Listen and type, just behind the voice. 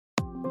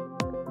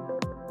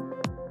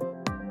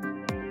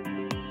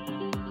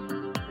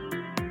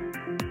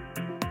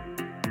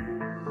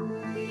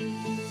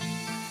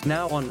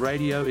Now on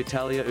Radio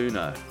Italia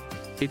Uno.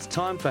 It's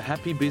time for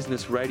Happy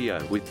Business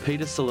Radio with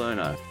Peter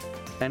Salerno,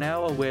 an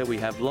hour where we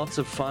have lots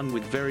of fun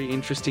with very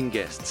interesting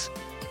guests.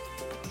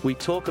 We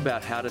talk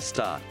about how to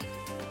start,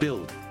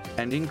 build,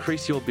 and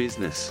increase your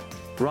business.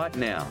 Right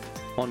now,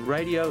 on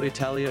Radio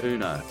Italia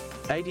Uno,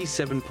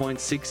 87.6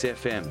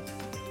 FM.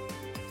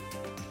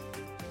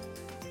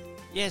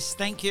 Yes,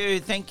 thank you,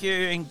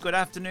 and good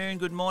afternoon,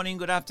 good morning,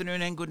 good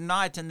afternoon, and good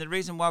night. And the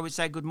reason why we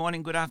say good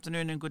morning, good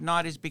afternoon, and good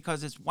night is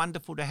because it's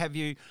wonderful to have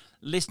you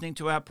listening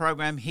to our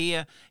program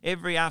here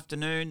every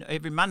afternoon,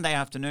 every Monday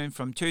afternoon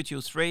from 2 till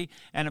 3.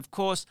 And of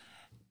course,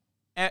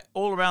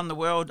 all around the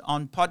world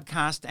on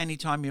podcast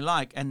anytime you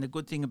like. And the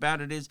good thing about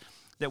it is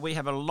that we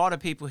have a lot of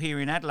people here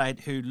in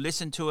Adelaide who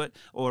listen to it,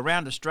 or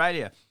around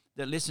Australia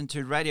that listen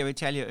to Radio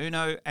Italia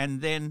Uno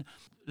and then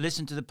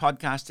listen to the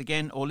podcast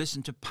again, or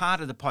listen to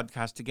part of the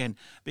podcast again,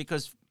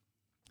 because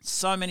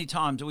so many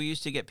times we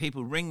used to get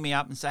people ring me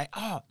up and say,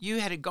 oh, you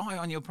had a guy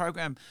on your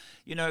program,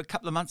 a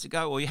couple of months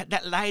ago, or you had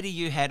that lady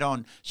you had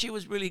on. She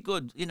was really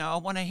good. I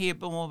want to hear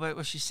more about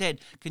what she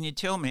said. Can you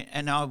tell me?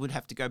 And I would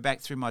have to go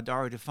back through my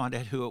diary to find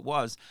out who it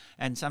was.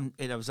 And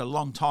it was a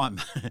long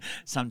time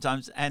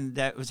sometimes, and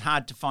it was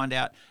hard to find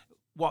out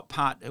what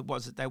part it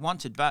was that they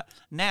wanted. But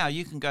now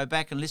you can go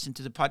back and listen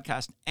to the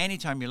podcast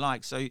anytime you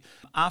like. So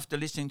after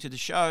listening to the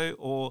show,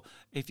 or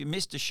if you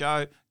missed a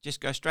show, just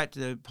go straight to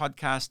the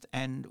podcast,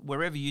 and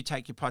wherever you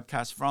take your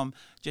podcast from,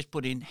 just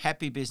put in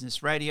Happy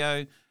Business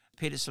Radio,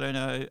 Peter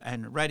Salerno,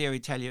 and Radio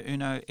Italia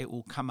Uno. It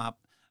will come up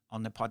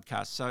on the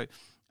podcast. So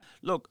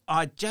look,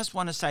 I just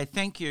want to say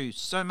thank you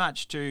so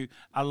much to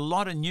a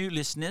lot of new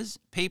listeners,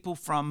 people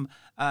from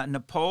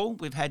Nepal.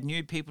 We've had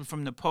new people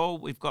from Nepal.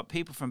 We've got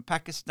people from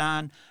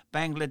Pakistan,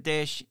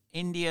 Bangladesh,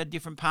 India,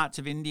 different parts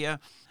of India.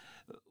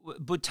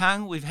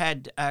 Bhutan, we've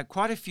had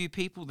quite a few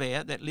people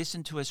there that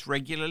listen to us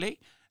regularly,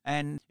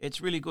 and it's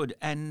really good.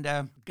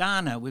 And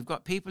Ghana, we've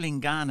got people in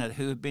Ghana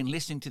who have been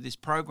listening to this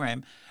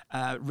program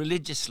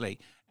religiously.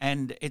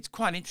 And it's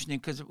quite interesting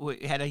because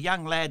we had a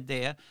young lad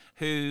there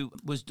who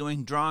was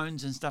doing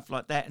drones and stuff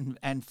like that,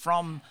 and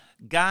from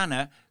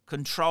Ghana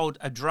controlled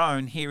a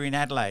drone here in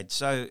Adelaide.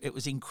 So it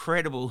was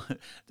incredible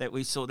that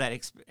we saw that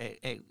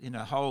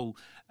whole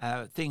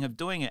thing of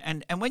doing it.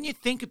 And when you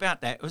think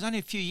about that, it was only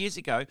a few years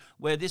ago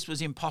where this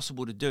was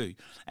impossible to do.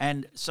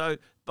 And so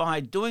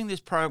by doing this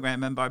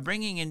program and by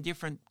bringing in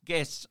different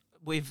guests,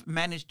 we've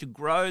managed to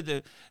grow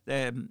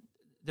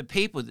the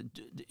people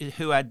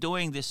who are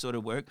doing this sort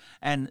of work,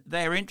 and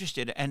they're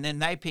interested, and then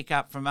they pick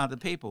up from other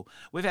people.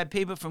 We've had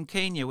people from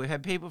Kenya, we've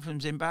had people from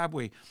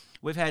Zimbabwe,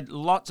 we've had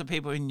lots of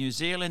people in New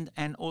Zealand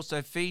and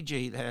also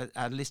Fiji that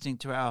are listening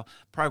to our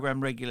program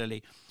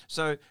regularly.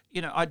 So,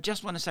 I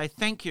just want to say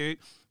thank you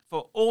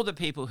for all the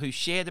people who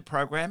share the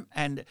program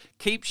and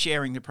keep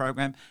sharing the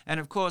program. And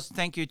of course,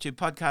 thank you to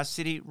Podcast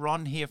City,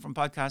 Ron here from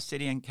Podcast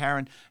City, and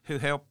Karen, who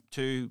helped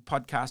to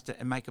podcast it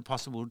and make it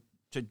possible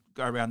to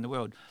go around the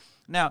world.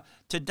 Now,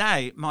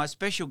 today, my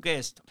special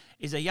guest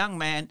is a young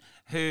man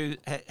who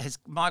has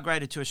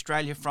migrated to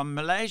Australia from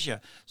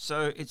Malaysia.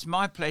 So it's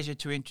my pleasure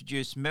to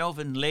introduce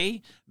Melvin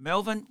Lee.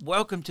 Melvin,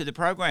 welcome to the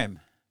program.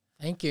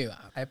 Thank you.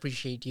 I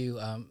appreciate you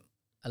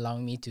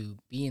allowing me to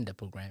be in the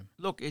program.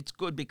 Look, it's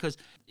good because,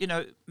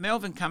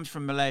 Melvin comes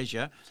from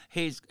Malaysia.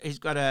 He's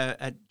got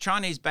a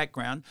Chinese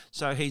background,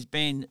 so he's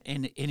been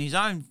in his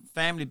own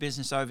family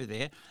business over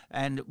there,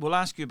 and we'll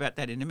ask you about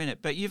that in a minute.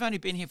 But you've only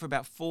been here for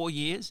about 4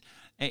 years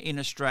in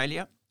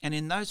Australia, and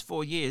in those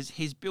 4 years,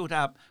 he's built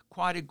up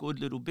quite a good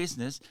little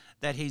business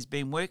that he's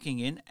been working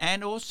in,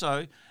 and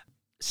also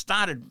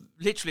started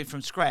literally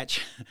from scratch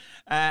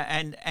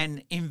and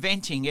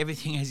inventing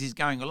everything as he's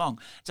going along.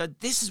 So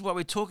this is what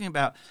we're talking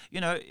about.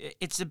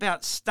 It's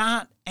about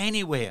start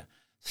anywhere,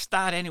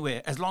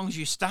 as long as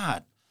you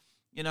start,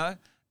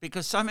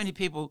 because so many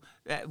people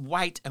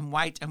wait. And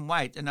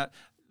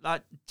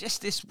like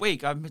just this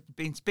week, I've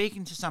been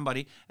speaking to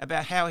somebody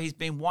about how he's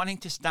been wanting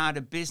to start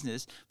a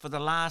business for the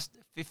last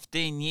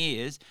 15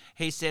 years.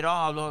 He said,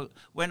 look,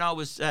 when I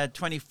was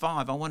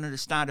 25, I wanted to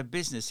start a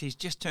business. He's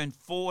just turned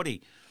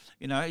 40.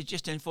 He's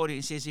just turned 40.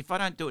 He says, if I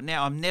don't do it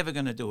now, I'm never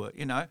going to do it,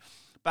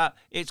 But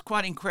it's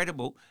quite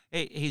incredible.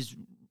 He's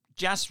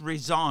just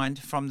resigned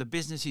from the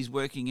business he's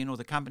working in, or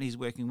the company he's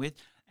working with,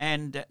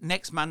 and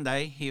next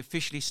Monday, he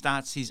officially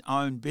starts his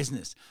own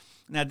business.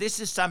 Now, this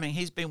is something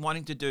he's been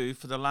wanting to do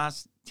for the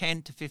last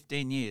 10 to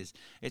 15 years.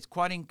 It's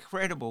quite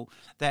incredible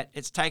that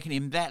it's taken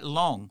him that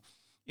long,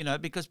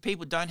 because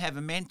people don't have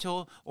a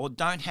mentor or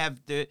don't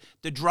have the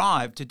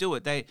drive to do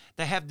it. They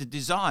have the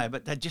desire,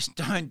 but they just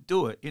don't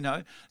do it,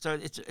 So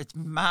it's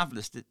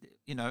marvellous that,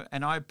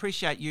 and I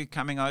appreciate you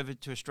coming over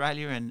to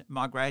Australia and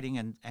migrating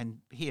and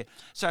here.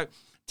 So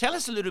tell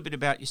us a little bit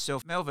about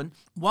yourself, Melvin.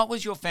 What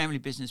was your family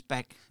business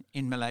back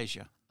in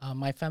Malaysia?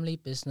 My family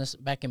business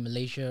back in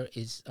Malaysia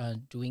is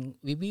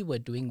we were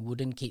doing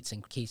wooden kits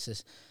and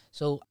cases.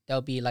 So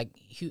there'll be like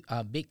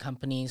big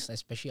companies,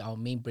 especially our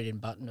main bread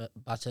and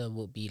butter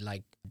will be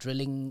like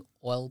drilling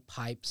oil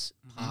pipes,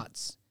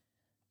 parts,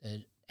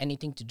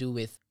 anything to do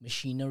with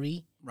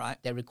machinery right,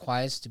 that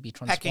requires to be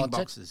transported. Packing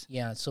boxes.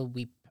 Yeah, so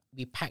we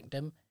pack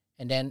them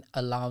and then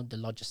allow the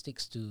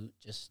logistics to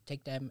just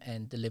take them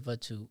and deliver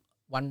to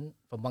from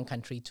one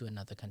country to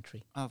another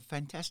country. Oh,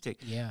 fantastic.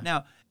 Yeah.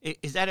 Now,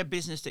 is that a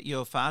business that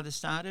your father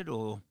started,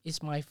 or?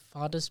 It's my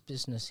father's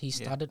business. He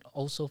started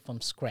also from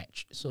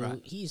scratch. So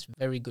Right. he's a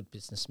very good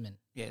businessman.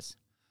 Yes.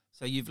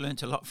 So you've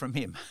learnt a lot from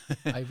him.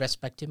 I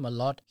respect him a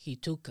lot. He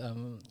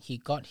he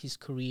got his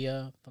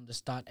career from the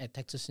start at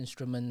Texas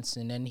Instruments,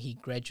 and then he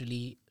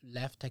gradually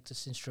left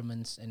Texas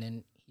Instruments, and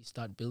then he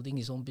started building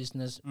his own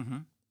business,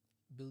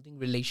 building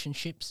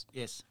relationships.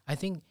 Yes. I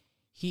think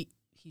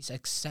he's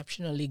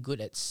exceptionally good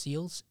at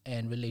sales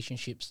and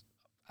relationships.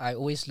 I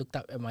always looked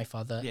up at my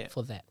father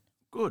for that.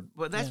 Good.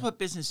 Well, that's what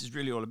business is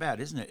really all about,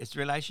 isn't it? It's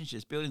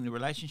relationships, building the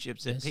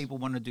relationships that people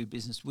want to do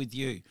business with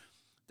you.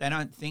 They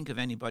don't think of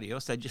anybody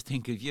else. They just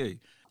think of you.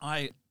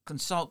 I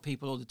consult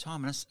people all the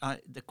time, and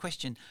the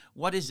question,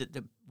 what is it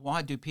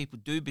why do people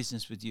do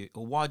business with you,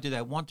 or why do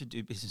they want to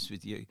do business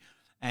with you?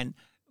 And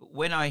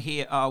when I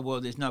hear, oh,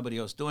 well, there's nobody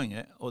else doing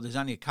it, or there's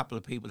only a couple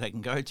of people they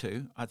can go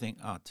to, I think,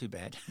 oh, too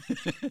bad.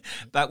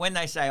 But when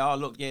they say, oh,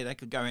 look, yeah, they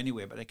could go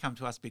anywhere, but they come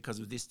to us because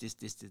of this,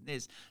 and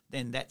this,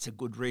 then that's a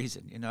good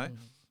reason, you know.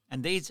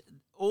 And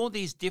all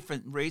these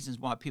different reasons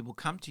why people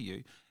come to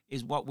you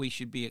is what we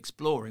should be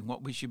exploring,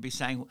 what we should be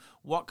saying,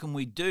 what can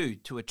we do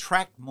to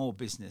attract more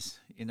business,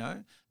 you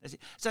know? That's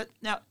it. So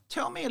now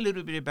tell me a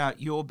little bit about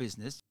your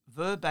business.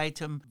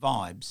 Verbatim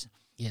Vibes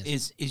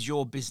is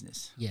your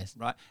business. Yes.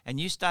 Right?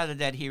 And you started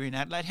that here in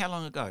Adelaide. How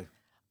long ago?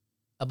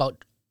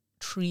 About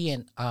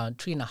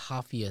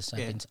 3.5 years.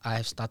 I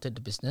have started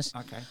the business.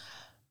 Okay.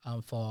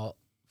 For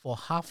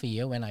half a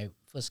year, when I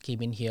first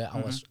came in here, I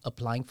was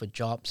applying for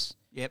jobs.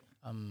 Yep.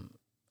 And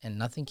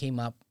nothing came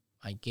up.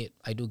 I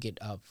do get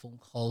phone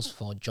calls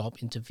for job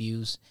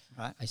interviews.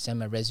 Right. I send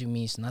my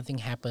resumes. Nothing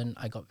happened.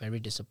 I got very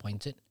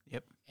disappointed.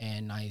 Yep.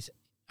 And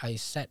I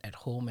sat at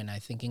home and I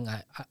thinking,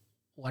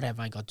 what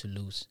have I got to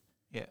lose?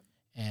 Yeah.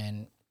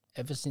 And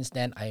ever since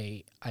then,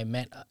 I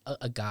met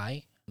a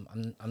guy.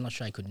 I'm not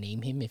sure I could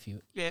name him if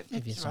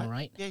it's all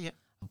right. Yeah, yeah.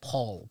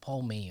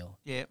 Paul Mayo.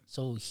 Yeah.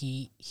 So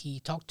he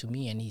talked to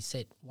me and he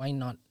said, why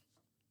not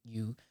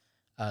you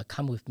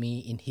come with me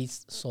in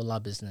his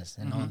solar business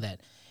and all that.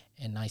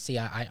 And I say,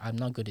 I'm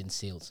not good in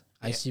sales.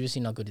 I'm seriously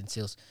not good in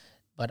sales.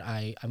 But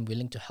I'm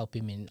willing to help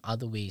him in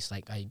other ways.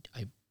 Like I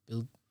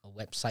build a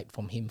website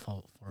from him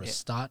for a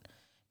start.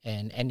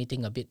 And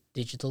anything a bit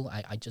digital,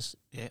 I just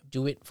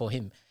do it for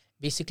him.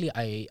 Basically,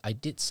 I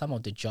did some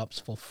of the jobs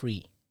for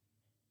free.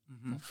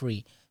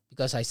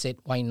 Because I said,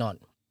 why not?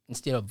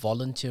 Instead of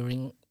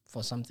volunteering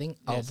for something,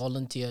 I'll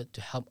volunteer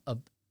to help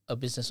a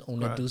business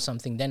owner do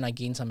something. Then I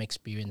gain some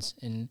experience.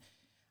 And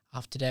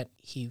after that,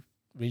 he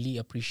really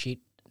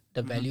appreciate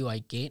the value I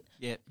get.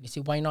 Yeah. He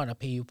said, why not? I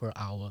pay you per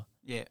hour.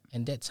 Yeah.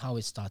 And that's how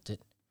it started.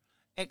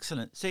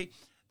 Excellent. See,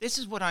 this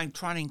is what I'm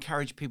trying to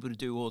encourage people to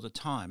do all the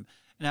time.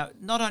 Now,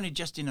 not only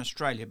just in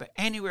Australia, but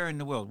anywhere in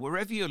the world,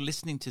 wherever you're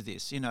listening to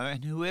this, you know,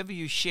 and whoever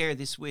you share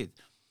this with.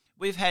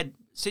 We've had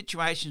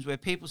situations where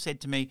people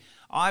said to me,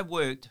 I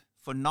worked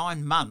for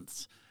 9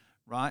 months,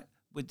 right,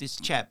 with this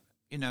chap,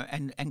 you know,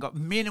 and got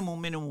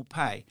minimal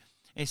pay.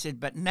 He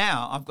said, but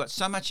now I've got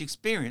so much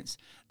experience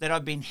that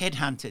I've been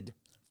headhunted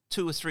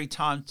 2 or 3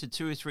 times to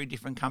 2 or 3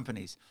 different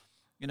companies.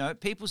 You know,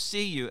 people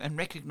see you and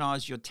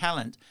recognize your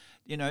talent.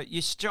 You know,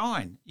 you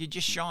shine,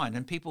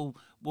 and people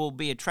will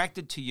be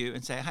attracted to you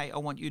and say, hey, I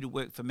want you to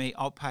work for me.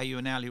 I'll pay you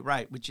an hourly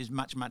rate, which is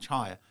much, much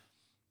higher.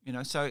 You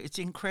know, so it's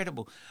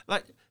incredible.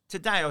 Like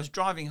today I was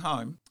driving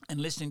home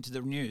and listening to the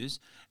news,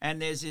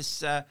 and there's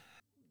this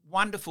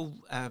wonderful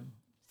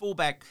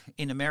fullback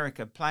in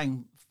America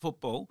playing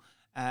football,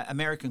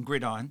 American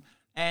Gridiron,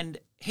 and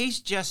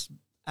he's just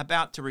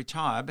about to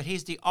retire, but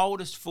he's the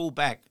oldest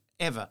fullback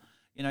ever.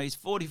 You know, he's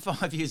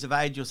 45 years of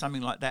age or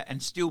something like that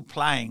and still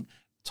playing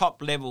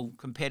top-level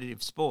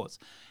competitive sports.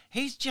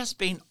 He's just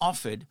been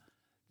offered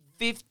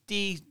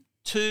 $52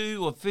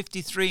 or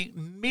 $53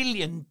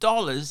 million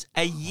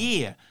a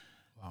year,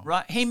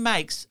 right?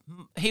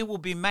 He will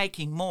be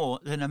making more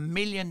than $1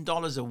 million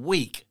a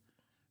week,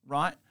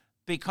 right?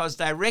 Because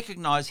they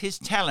recognise his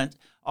talent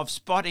of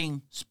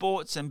spotting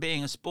sports and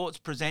being a sports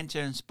presenter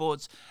and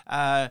sports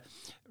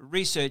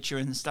researcher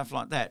and stuff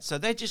like that. So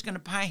they're just going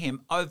to pay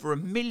him over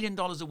 $1 million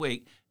a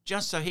week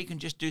just so he can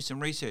just do some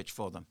research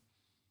for them.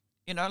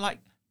 You know, like,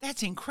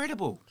 that's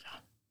incredible.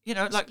 You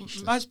know, like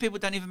most people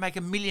don't even make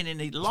 $1 million in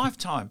a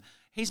lifetime.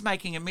 He's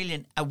making $1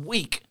 million a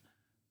week.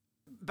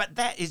 But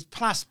that is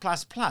plus,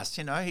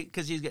 you know,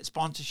 because he'll get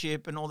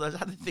sponsorship and all those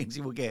other things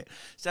he will get.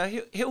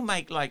 So he'll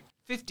make like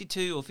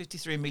 $52 or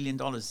 $53 million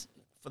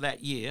for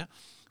that year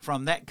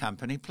from that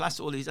company, plus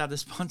all these other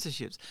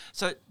sponsorships.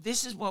 So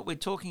this is what we're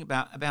talking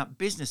about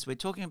business. We're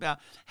talking about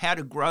how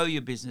to grow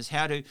your business,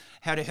 how to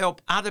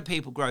help other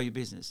people grow your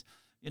business,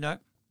 you know.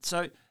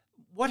 So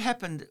what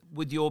happened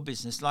with your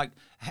business? Like,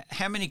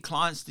 how many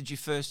clients did you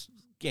first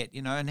get,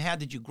 you know, and how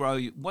did you grow?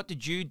 What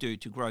did you do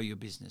to grow your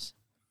business?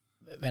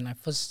 When I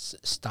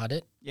first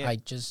started, I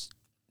just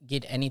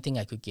get anything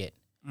I could get.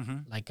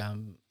 Like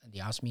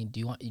they asked me, do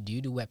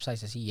you do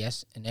websites? I say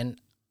yes, and then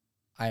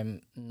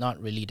I'm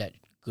not really that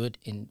good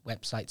in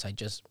websites. I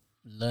just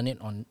learn it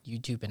on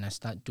YouTube and I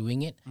start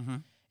doing it. Mm-hmm.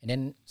 And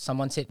then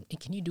someone said, hey,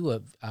 can you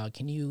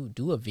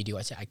do a video?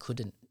 I said, I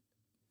couldn't.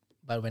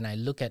 But when I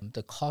look at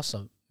the cost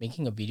of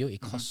making a video,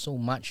 it costs so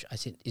much. I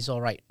said, it's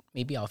all right.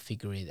 Maybe I'll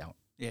figure it out.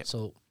 Yeah.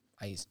 So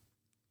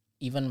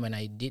even when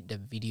I did the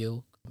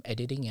video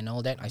editing and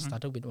all that, I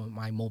started with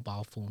my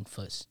mobile phone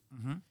first.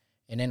 Mm-hmm.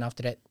 And then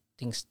after that,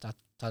 things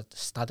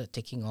started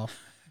taking off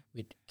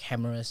with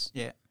cameras.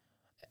 Yeah.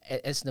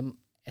 As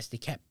they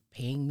kept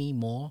paying me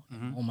more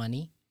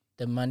money,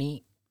 the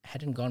money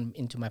hadn't gone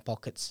into my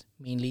pockets.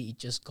 Mainly, it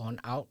just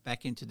gone out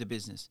Back into the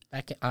business.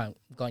 back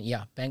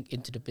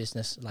into the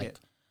business, like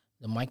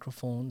the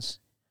microphones,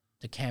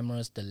 the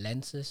cameras, the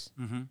lenses.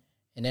 Mm-hmm.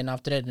 And then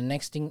after that, the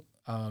next thing,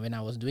 when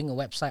I was doing a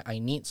website, I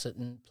need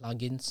certain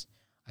plugins.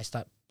 I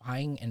start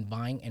buying and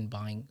buying and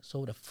buying.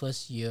 So the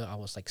first year, I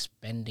was like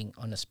spending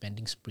on a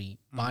spending spree,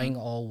 buying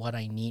all what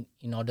I need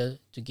in order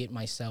to get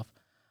myself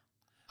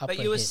up But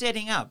you were ahead.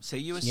 setting up. So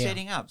you were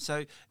setting up.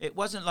 So it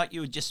wasn't like you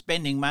were just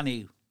spending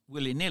money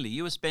willy-nilly.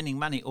 You were spending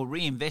money or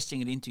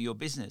reinvesting it into your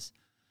business.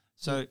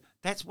 So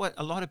that's what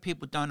a lot of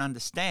people don't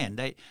understand.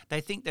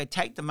 They think they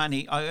take the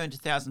money. I earned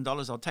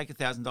 $1,000. I'll take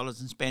 $1,000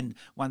 and spend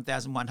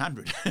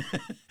 1,100.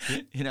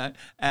 You know.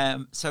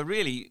 So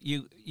really,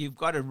 you've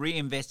got to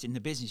reinvest in the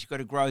business. You've got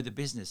to grow the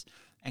business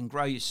and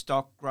grow your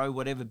stock, grow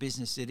whatever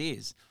business it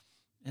is,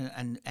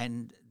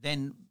 and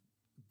then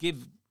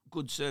give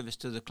good service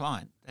to the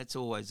client. That's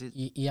always it.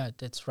 Yeah,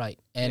 that's right.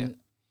 And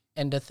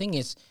the thing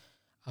is,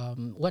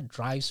 what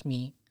drives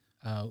me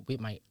with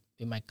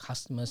my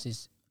customers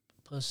is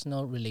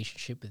personal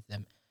relationship with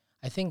them.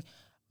 I think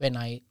when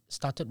I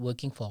started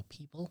working for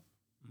people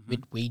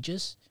with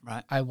wages,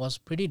 Right. I was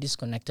pretty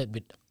disconnected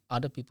with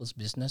other people's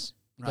business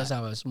because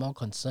I was more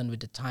concerned with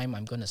the time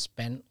I'm going to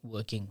spend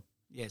working.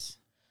 Yes.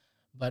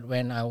 But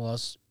when I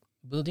was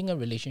building a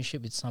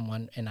relationship with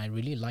someone and I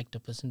really liked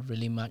the person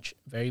very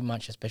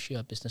much, especially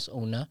a business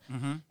owner,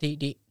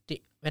 they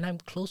when I'm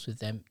close with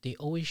them, they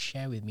always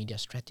share with me their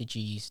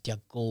strategies, their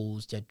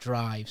goals, their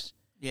drives.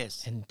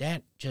 Yes. And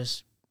that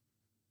just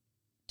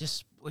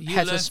Well, you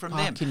had a learn from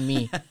them. spark in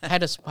me,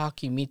 had a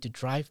spark in me to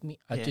drive me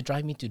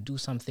to do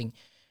something.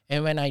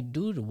 And when I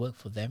do the work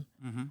for them,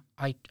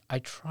 I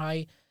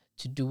try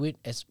to do it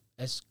as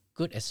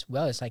good as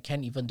well as I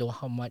can, even though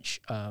how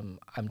much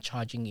I'm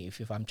charging.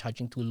 If I'm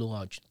charging too low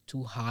or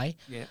too high,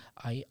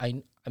 I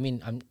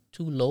mean I'm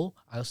too low,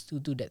 I'll still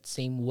do that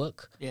same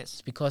work. Yes.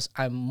 It's because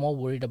I'm more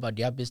worried about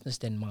their business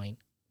than mine.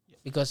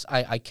 Because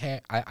I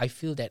care. I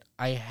feel that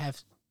I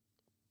have.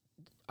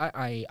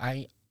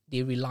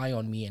 They rely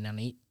on me, and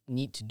I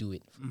need to do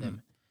it for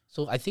them.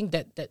 So I think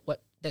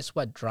that's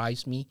what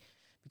drives me,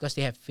 because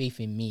they have faith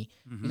in me.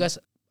 Because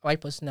my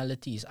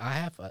personality is I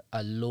have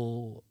a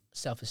low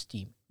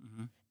self-esteem,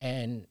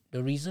 and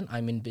the reason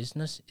I'm in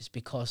business is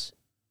because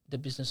the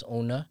business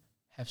owner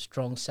have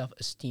strong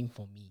self-esteem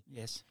for me.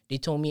 Yes. They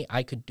told me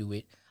I could do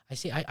it. I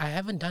say I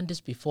haven't done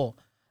this before.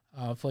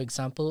 For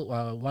example,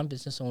 one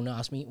business owner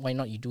asked me, why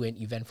not you do an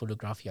event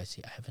photography? I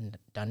say, I haven't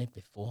done it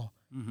before.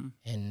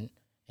 And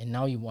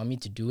now you want me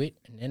to do it?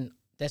 And then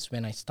that's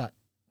when I start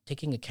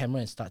taking a camera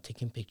and start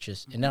taking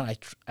pictures. And then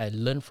I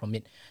learned from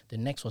it. The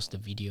next was the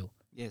video.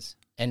 Yes.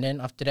 And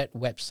then after that,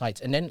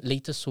 websites. And then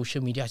later,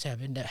 social media. I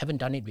said, I haven't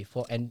done it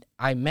before. And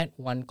I met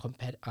one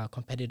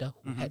competitor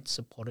who had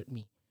supported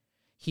me.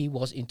 He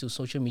was into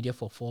social media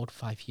for 4 to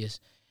 5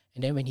 years.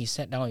 And then when he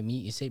sat down with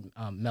me, he said,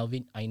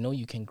 Melvin, I know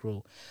you can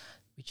grow.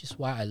 Which is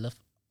why I love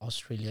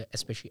Australia,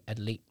 especially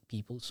Adelaide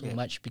people so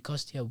much,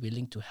 because they are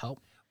willing to help.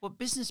 Well,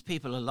 business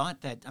people are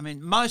like that. I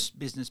mean, most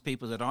business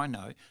people that I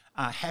know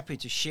are happy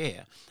to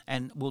share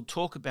and will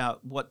talk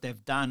about what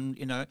they've done,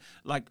 you know,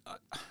 like, I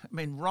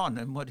mean, Ron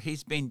and what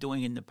he's been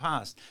doing in the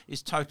past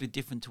is totally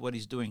different to what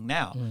he's doing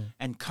now.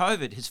 And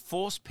COVID has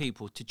forced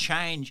people to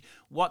change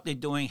what they're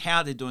doing,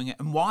 how they're doing it,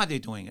 and why they're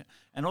doing it.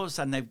 And all of a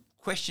sudden they've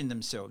questioned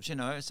themselves, you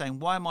know, saying,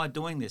 why am I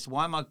doing this?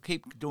 Why am I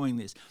keep doing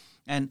this?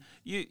 And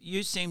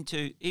you seem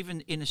to,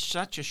 even in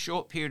such a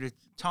short period of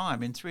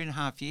time, in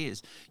 3.5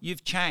 years,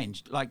 you've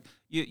changed. Like,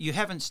 you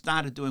haven't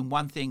started doing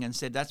one thing and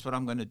said, that's what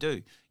I'm going to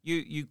do.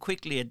 You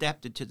quickly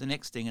adapted to the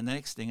next thing and the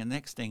next thing and the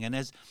next thing. And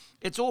as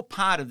it's all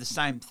part of the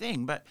same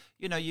thing, but,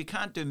 you know, you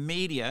can't do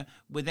media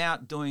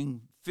without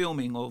doing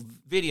filming or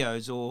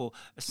videos or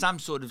some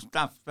sort of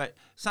stuff. But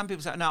some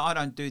people say, no, I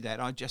don't do that.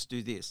 I just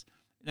do this.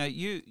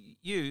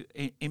 You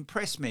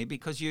impress me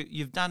because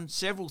you've done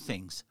several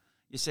things.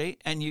 You see,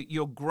 and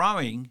you're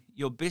growing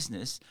your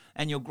business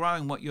and you're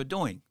growing what you're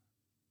doing.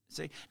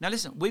 See, now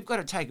listen, we've got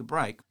to take a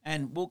break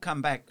and we'll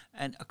come back.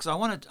 And because I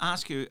want to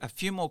ask you a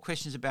few more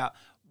questions about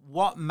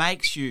what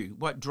makes you,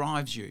 what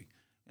drives you.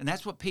 And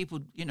that's what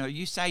people, you know,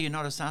 you say you're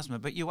not a salesman,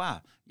 but you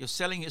are. You're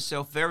selling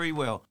yourself very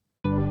well.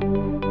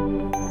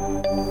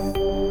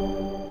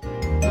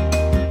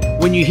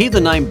 When you hear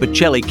the name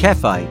Bocelli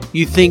Cafe,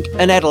 you think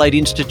an Adelaide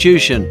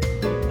institution,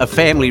 a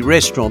family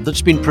restaurant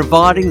that's been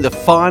providing the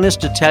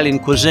finest Italian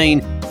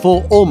cuisine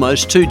for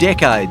almost 2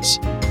 decades.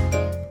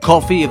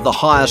 Coffee of the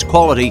highest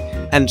quality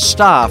and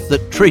staff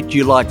that treat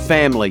you like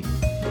family.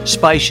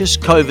 spacious,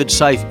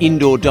 COVID-safe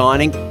indoor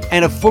dining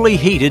and a fully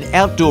heated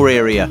outdoor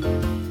area.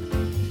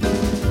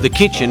 The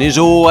kitchen is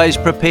always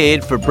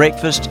prepared for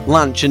breakfast,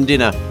 lunch and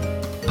dinner.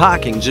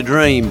 Parking's a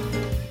dream.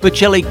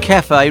 Bocelli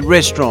Cafe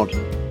Restaurant,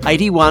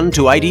 81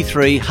 to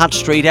 83 Hutt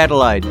Street,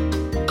 Adelaide.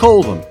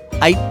 Call them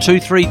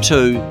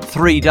 8232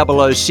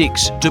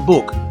 3006 to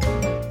book,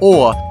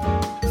 or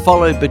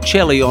follow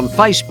Bocelli on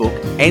Facebook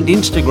and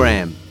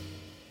Instagram.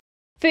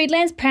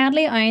 Foodland's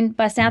proudly owned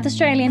by South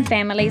Australian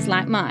families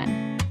like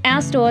mine.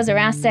 Our stores are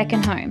our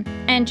second home,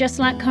 and just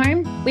like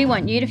home, we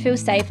want you to feel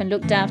safe and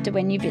looked after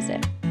when you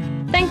visit.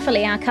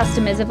 Thankfully, our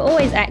customers have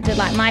always acted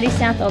like mighty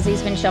South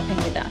Aussies when shopping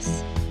with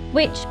us,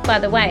 which, by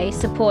the way,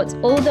 supports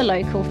all the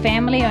local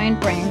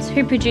family-owned brands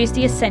who produce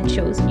the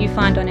essentials you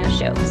find on our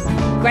shelves.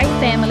 Great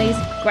families,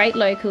 great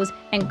locals,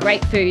 and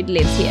great food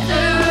lives here.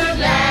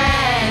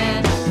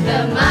 Foodland,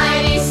 the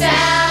mighty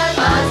South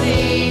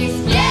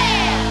Aussies, yeah!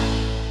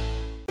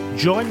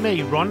 Join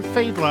me, Ron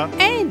Fiedler,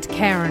 and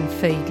Karen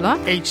Fiedler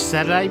each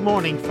Saturday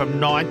morning from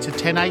 9 to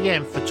 10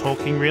 a.m. for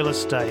Talking Real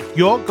Estate,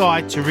 your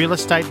guide to real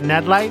estate in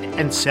Adelaide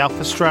and South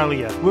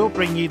Australia. We'll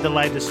bring you the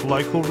latest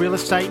local real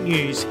estate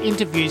news,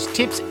 interviews,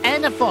 tips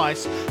and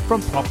advice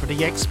from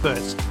property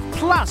experts,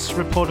 plus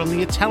report on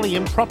the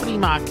Italian property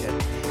market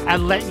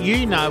and let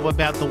you know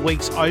about the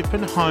week's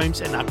open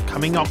homes and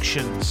upcoming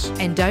auctions.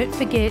 And don't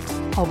forget,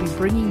 I'll be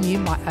bringing you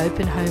my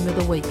open home of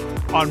the week.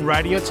 On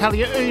Radio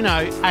Italia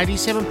Uno,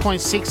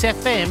 87.6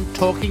 FM,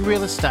 Talking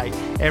Real Estate,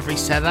 every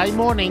Saturday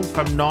morning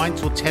from 9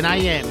 till 10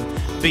 a.m.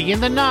 Be in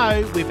the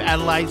know with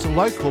Adelaide's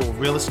local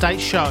real estate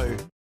show.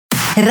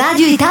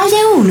 Radio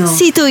Italia 1,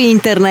 sito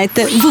internet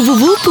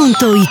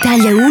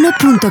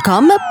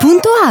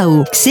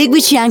www.italia1.com.au.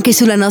 Seguici anche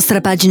sulla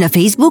nostra pagina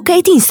Facebook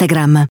ed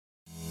Instagram.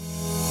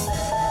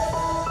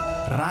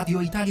 Radio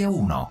Italia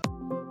 1.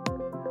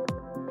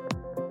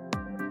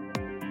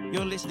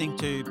 You're listening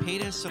to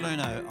Peter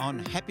Salerno on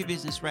Happy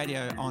Business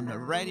Radio on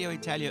Radio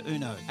Italia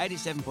Uno,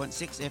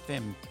 87.6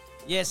 FM.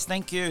 Yes,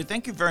 thank you.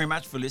 Thank you very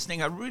much for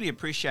listening. I really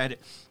appreciate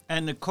it.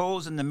 And the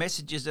calls and the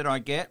messages that I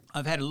get,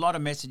 I've had a lot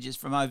of messages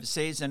from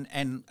overseas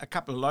and a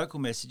couple of local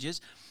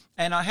messages.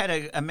 And I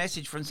had a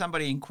message from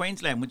somebody in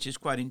Queensland, which is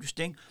quite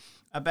interesting,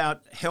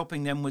 about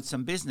helping them with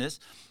some business.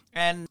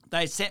 And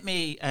they sent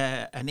me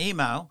an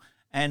email.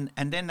 And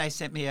then they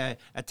sent me a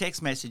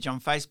text message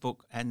on Facebook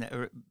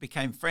and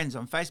became friends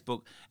on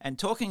Facebook and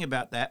talking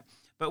about that.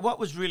 But what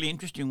was really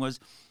interesting was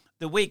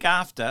the week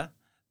after,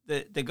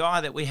 the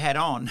guy that we had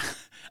on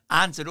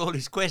answered all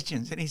his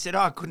questions. And he said,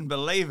 I couldn't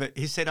believe it.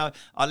 He said, I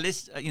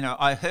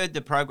heard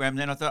the program,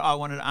 then I thought, I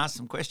wanted to ask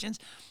some questions.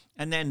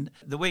 And then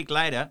the week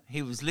later,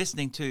 he was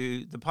listening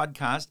to the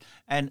podcast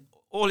and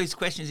all his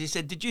questions, he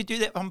said, did you do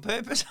that on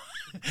purpose?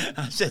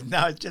 I said,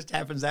 no, it just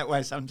happens that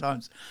way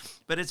sometimes.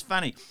 But it's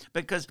funny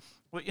because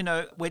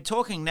we're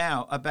talking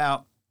now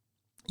about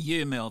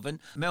you, Melvin.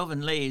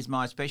 Melvin Lee is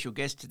my special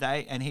guest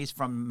today, and he's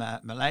from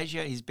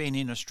Malaysia. He's been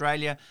in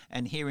Australia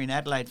and here in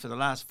Adelaide for the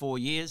last 4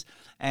 years.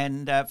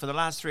 And for the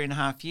last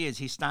 3.5 years,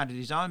 he started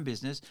his own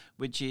business,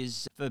 which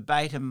is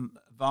Verbatim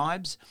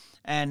Vibes.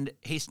 And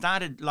he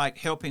started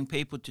helping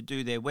people to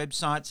do their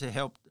websites, to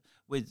help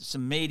with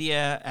some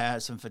media,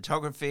 some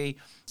photography.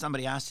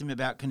 Somebody asked him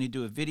about, can you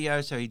do a video?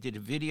 So he did a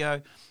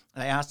video.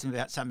 They asked him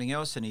about something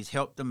else and he's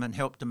helped them and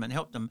helped them and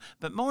helped them.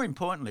 But more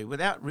importantly,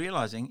 without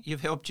realising,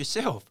 you've helped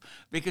yourself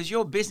because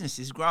your business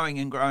is growing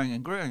and growing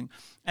and growing.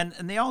 And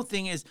the whole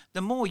thing is,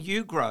 the more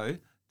you grow,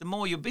 the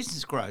more your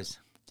business grows.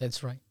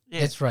 That's right. Yeah.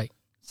 That's right.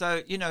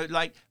 So,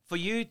 for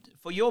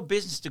your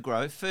business to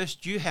grow,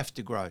 first you have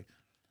to grow.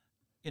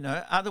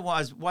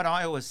 Otherwise, what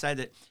I always say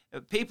that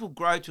people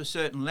grow to a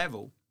certain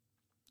level.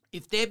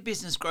 If their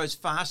business grows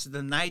faster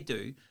than they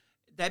do,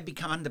 they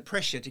become under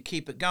pressure to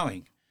keep it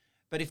going.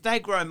 But if they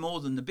grow more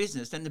than the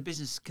business, then the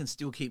business can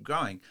still keep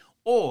growing.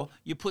 Or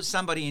you put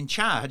somebody in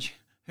charge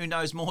who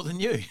knows more than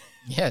you.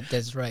 Yeah,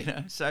 that's right.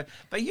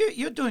 But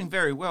you're doing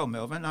very well,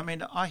 Melvin. I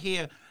mean, I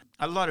hear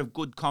a lot of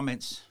good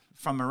comments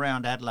from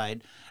around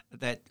Adelaide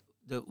that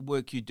the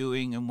work you're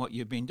doing and what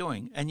you've been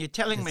doing. And you're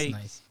telling me,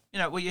 nice.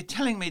 You're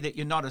telling me that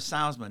you're not a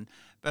salesman,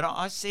 but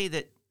I see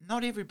that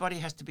not everybody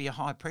has to be a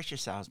high pressure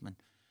salesman.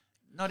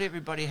 Not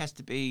everybody has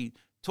to be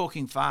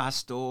talking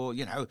fast or,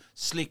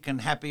 slick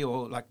and happy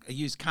or like a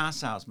used car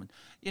salesman.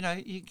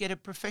 You get a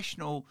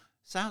professional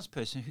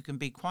salesperson who can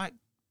be quite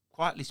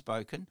quietly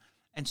spoken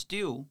and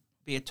still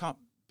be a top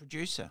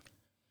producer.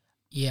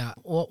 Yeah,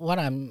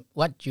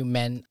 what you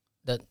meant,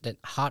 that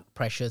hard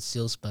pressure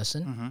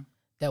salesperson,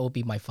 that would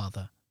be my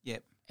father.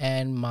 Yep.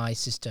 And my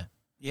sister.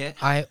 Yeah.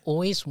 I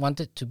always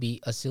wanted to be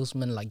a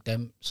salesman like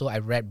them, so I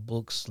read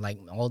books, like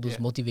all those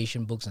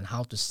motivation books and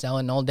how to sell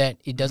and all that.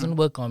 It doesn't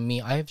work on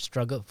me. I have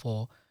struggled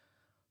for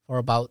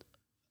about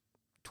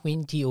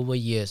 20 over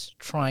years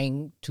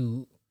trying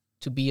to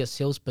be a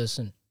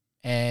salesperson.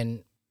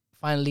 And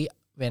finally,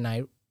 when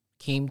I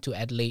came to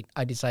Adelaide,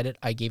 I decided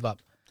I gave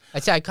up. I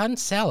said, I can't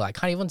sell. I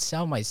can't even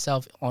sell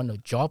myself on a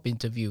job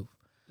interview.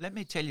 Let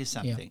me tell you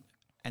something,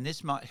 and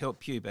this might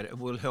help you, but it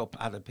will help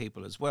other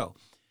people as well.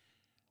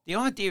 The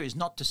idea is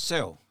not to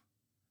sell,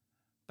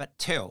 but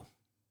tell.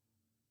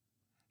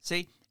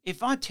 See,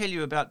 if I tell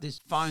you about this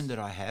phone that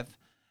I have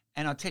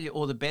and I tell you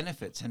all the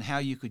benefits and how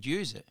you could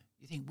use it,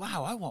 you think,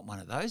 wow, I want one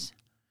of those.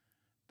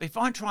 But if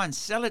I try and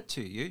sell it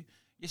to you,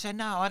 you say,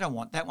 no, I don't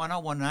want that one. I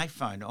want an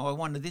iPhone, or I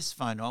want this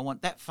phone, or I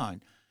want that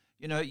phone.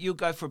 You know, you'll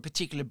go for a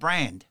particular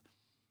brand.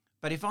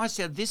 But if I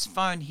sell this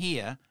phone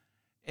here,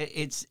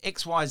 it's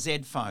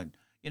XYZ phone.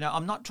 You know,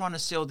 I'm not trying to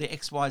sell the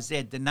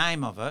XYZ, the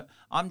name of it.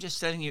 I'm just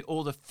selling you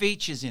all the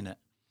features in it.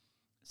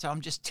 So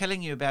I'm just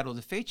telling you about all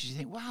the features. You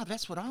think, wow,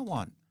 that's what I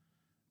want.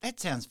 That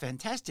sounds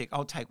fantastic.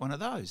 I'll take one of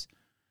those.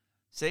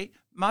 See,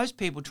 most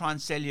people try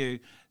and sell you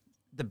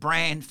the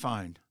brand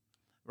phone,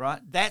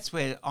 right? That's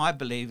where I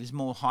believe is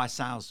more high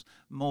sales,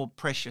 more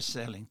pressure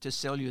selling, to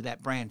sell you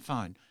that brand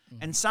phone.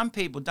 And some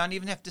people don't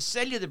even have to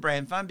sell you the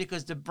brand phone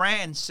because the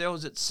brand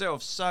sells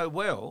itself so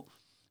well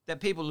that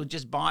people will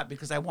just buy it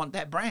because they want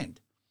that brand.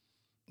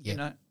 Yeah. You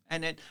know,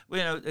 and then, you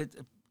know, a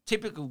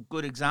typical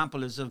good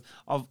example is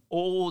of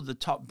all the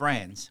top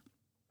brands.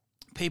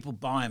 People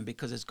buy them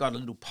because it's got a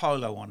little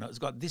polo on it, it's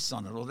got this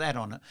on it or that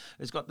on it,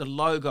 it's got the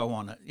logo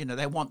on it. You know,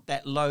 they want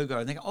that logo,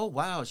 and they go, oh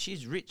wow,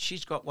 she's rich,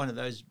 she's got one of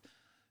those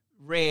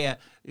rare,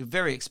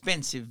 very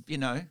expensive, you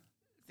know,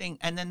 thing.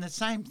 And then the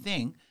same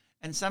thing.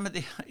 And some of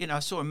the, you know, I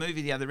saw a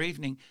movie the other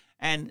evening,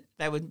 and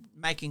they were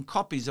making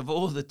copies of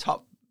all the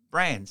top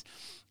brands.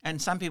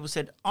 And some people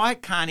said, I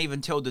can't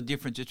even tell the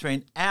difference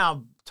between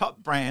our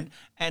top brand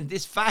and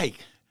this fake.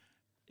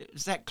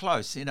 It's that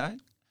close, you know.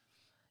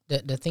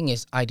 The thing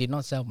is, I did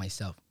not sell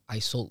myself. I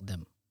sold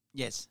them.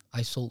 Yes.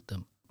 I sold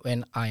them.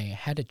 When I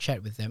had a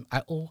chat with them,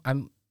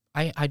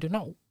 I do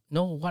not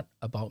know what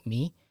about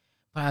me,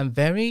 but I'm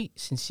very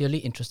sincerely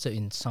interested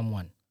in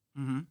someone.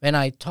 Mm-hmm. When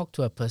I talk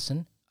to a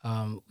person,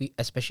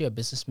 especially a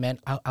businessman,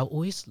 I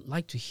always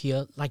like to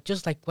hear,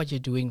 just like what you're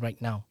doing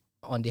right now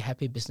on the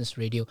Happy Business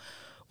Radio.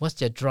 What's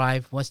their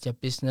drive? What's their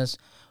business?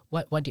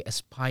 What they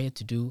aspire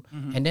to do?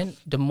 Mm-hmm. And then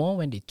the more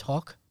when they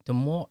talk, the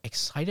more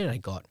excited I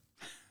got.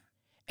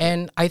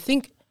 And I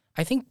think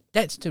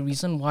that's the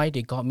reason why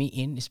they got me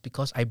in, is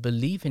because I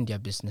believe in their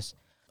business.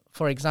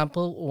 For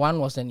example, one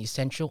was an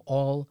essential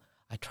oil.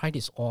 I tried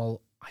this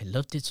oil. I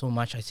loved it so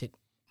much. I said,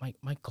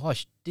 my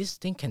gosh, this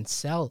thing can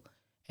sell.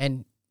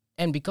 And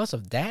because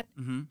of that,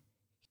 Mm-hmm.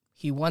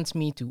 he wants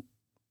me to,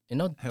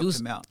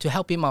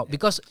 Help him out.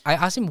 Because I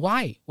asked him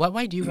why.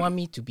 Why do you want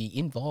me to be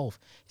involved?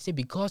 He said,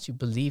 because you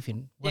believe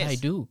in what I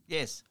do.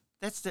 Yes,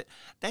 that's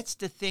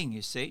the thing.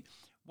 You see,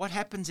 what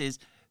happens is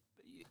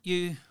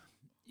you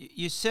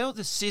sell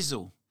the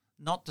sizzle,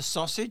 not the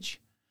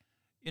sausage.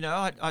 You know,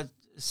 I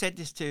said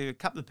this to a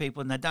couple of people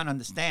and they don't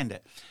understand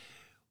it.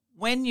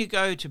 When you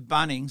go to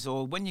Bunnings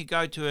or when you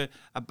go to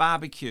a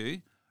barbecue,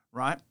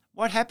 right,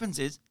 what happens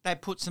is they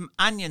put some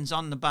onions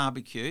on the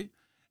barbecue,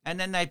 and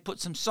then they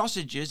put some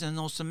sausages and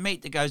or some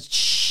meat that goes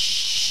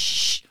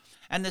shh,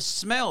 and the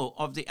smell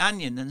of the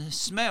onion and the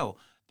smell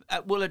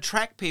will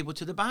attract people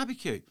to the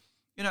barbecue.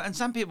 You know, and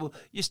some people,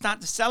 you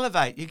start to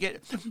salivate. You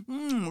get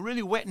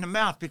really wet in the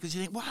mouth because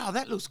you think, wow,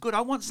 that looks good.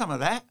 I want some of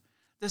that.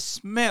 The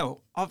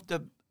smell of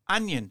the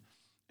onion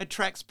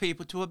attracts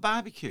people to a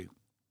barbecue.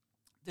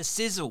 The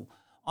sizzle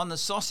on the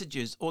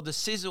sausages or the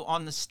sizzle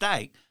on the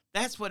steak,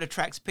 that's what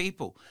attracts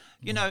people.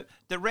 You know,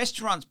 the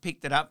restaurants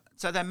picked it up,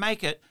 so they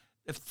make it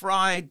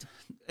fried.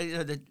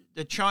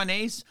 The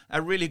Chinese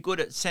are really good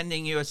at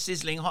sending you a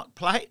sizzling hot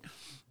plate.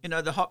 You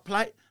know, the hot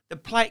plate. The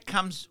plate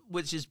comes,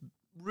 which is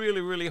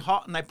really, really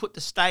hot, and they put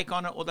the steak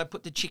on it, or they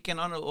put the chicken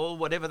on it, or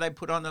whatever they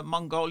put on the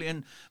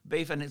Mongolian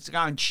beef, and it's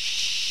going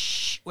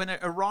shh. When it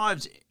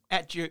arrives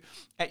at your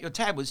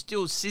table, it's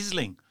still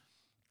sizzling.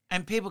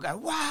 And people go,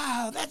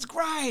 wow, that's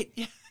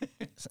great.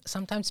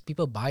 Sometimes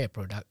people buy a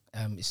product.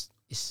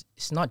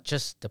 It's not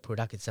just the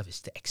product itself,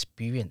 it's the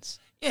experience.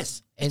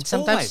 Yes. And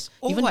sometimes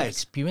always. even the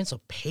experience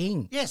of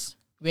paying. Yes.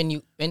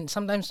 When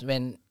sometimes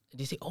when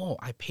they say, oh,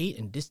 I paid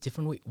in this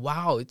different way.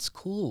 Wow, it's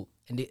cool.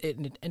 And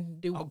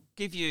they I'll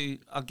give you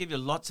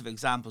lots of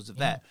examples of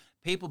that.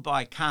 People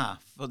buy a car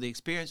for the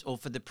experience or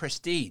for the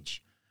prestige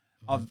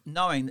of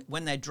knowing that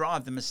when they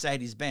drive the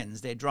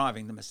Mercedes-Benz, they're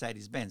driving the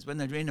Mercedes-Benz. When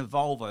they're in a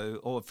Volvo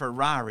or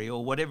Ferrari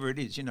or whatever it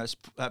is, you know,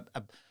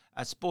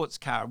 a sports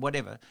car or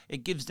whatever,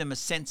 it gives them a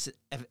sense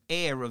of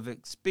air of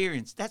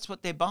experience. That's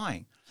what they're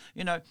buying.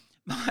 You know,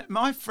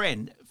 my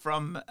friend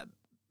from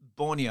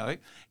Borneo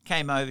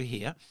came over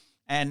here,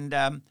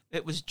 and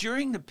it was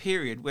during the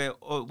period where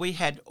we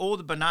had all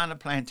the banana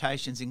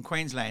plantations in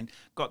Queensland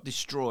got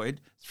destroyed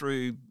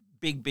through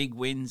big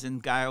winds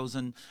and gales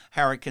and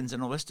hurricanes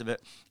and all the rest of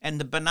it.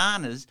 And the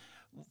bananas,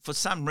 for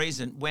some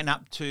reason, went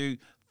up to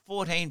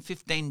 $14,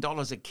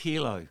 $15 a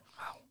kilo.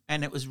 Wow.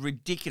 And it was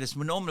ridiculous.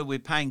 Normally we're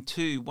paying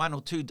 $1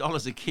 or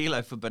 $2 a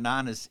kilo for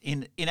bananas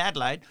in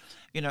Adelaide.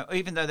 You know,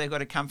 even though they've got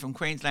to come from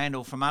Queensland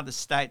or from other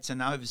states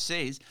and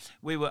overseas,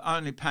 we were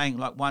only paying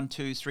like $1,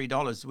 $2,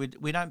 $3.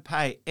 We don't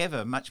pay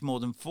ever much more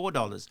than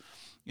 $4,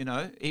 you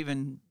know,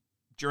 even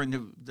during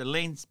the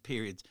lean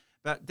periods.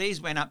 But these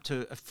went up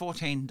to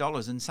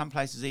 $14, and some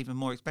places even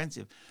more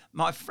expensive.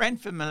 My friend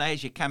from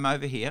Malaysia came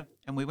over here,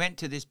 and we went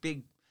to this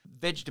big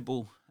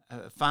vegetable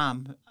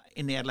farm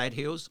in the Adelaide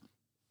Hills,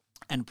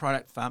 and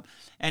product farm,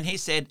 and he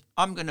said,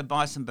 I'm going to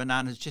buy some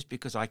bananas just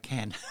because I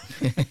can.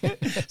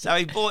 So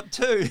he bought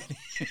 2.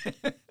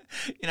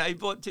 He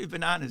bought 2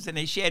 bananas and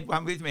he shared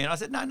one with me. And I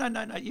said, no,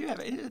 you have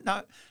it. He said,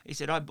 no. He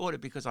said, I bought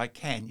it because I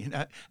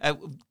can,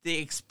 the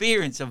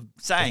experience of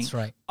saying, That's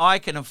right. I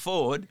can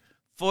afford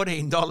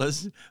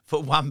 $14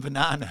 for one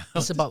banana.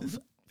 It's about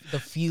the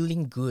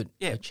feeling good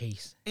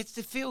purchase. It's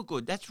the feel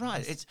good. That's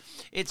right. Yes.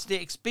 It's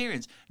the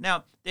experience.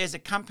 Now, there's a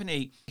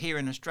company here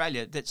in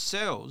Australia that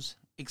sells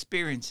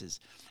experiences.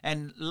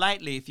 And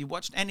lately, if you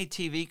watched any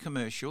TV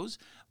commercials,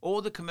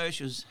 all the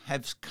commercials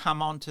have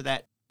come onto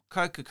that.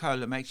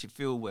 Coca-Cola makes you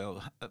feel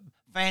well.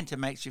 Fanta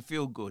makes you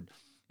feel good.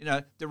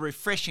 The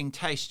refreshing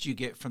taste you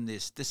get from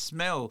this, the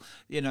smell,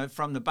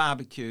 from the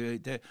barbecue,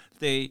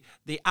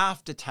 the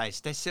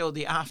aftertaste. They sell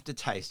the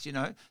aftertaste,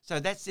 So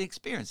that's the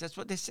experience. That's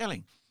what they're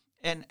selling.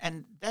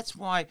 And that's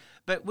why,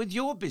 but with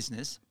your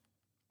business,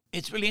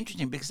 it's really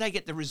interesting because they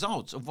get the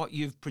results of what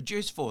you've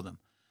produced for them.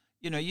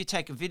 You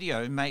take a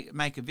video and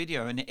make a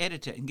video and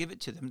edit it and give it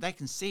to them. They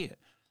can see it.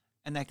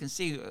 And they can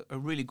see a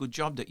really good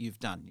job that you've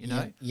done,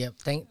 Yeah.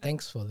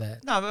 Thanks for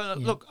that. No, but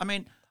look, I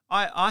mean,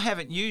 I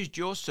haven't used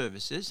your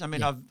services. I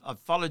mean, I've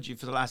followed you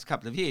for the last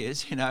couple of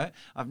years,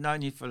 I've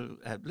known you for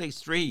at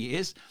least 3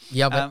 years.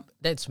 Yeah, but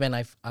that's when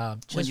I've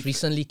just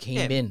recently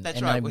came in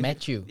and I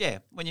met you. Yeah,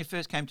 when you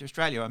first came to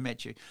Australia, I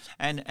met you.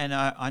 And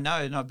I know,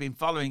 and I've been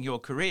following your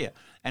career,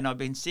 and I've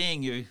been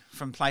seeing you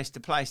from place to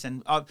place.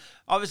 And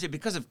obviously,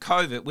 because of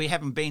COVID, we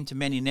haven't been to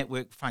many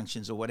network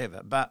functions or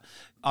whatever, but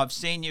I've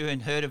seen you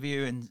and heard of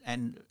you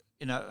and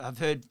I've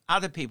heard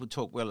other people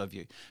talk well of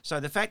you. So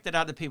the fact that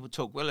other people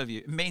talk well of you,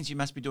 it means you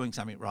must be doing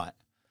something right.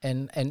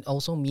 And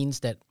also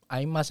means that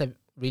I must have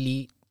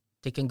really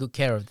taken good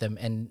care of them.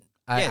 And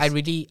Yes.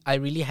 I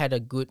really had a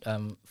good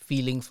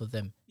feeling for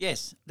them.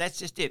 Yes, that's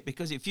just it.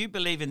 Because if you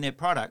believe in their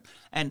product,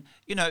 and,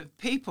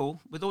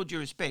 people, with all due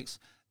respects,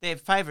 their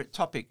favourite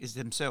topic is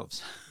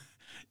themselves.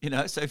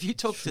 So if you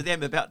talk to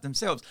them about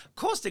themselves, of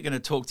course they're going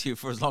to talk to you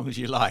for as long as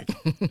you like.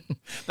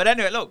 But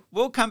anyway, look,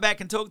 we'll come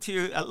back and talk to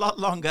you a lot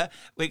longer.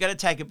 We're going to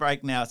take a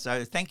break now.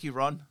 So thank you,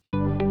 Ron.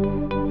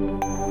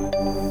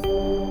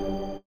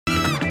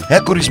 How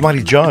good is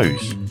Mighty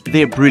Joe's?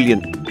 They're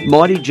brilliant.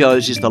 Mighty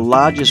Joe's is the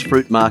largest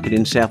fruit market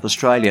in South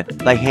Australia.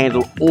 They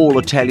handle all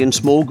Italian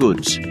small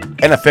goods.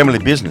 And a family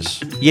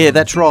business. Yeah,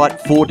 that's right.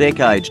 4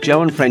 decades.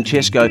 Joe and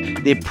Francesco,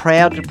 they're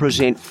proud to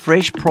present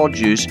fresh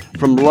produce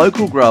from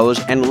local growers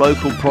and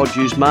local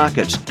produce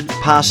markets,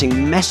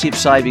 passing massive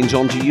savings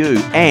on to you.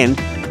 And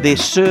their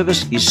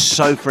service is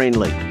so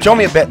friendly. Tell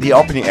me about the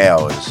opening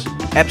hours.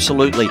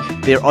 Absolutely.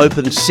 They're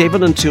open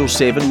 7 until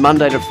 7,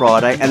 Monday to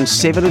Friday, and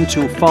 7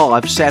 until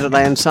 5,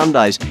 Saturday and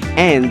Sundays.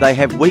 And they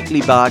have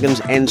weekly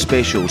bargains and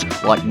specials,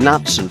 like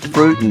nuts and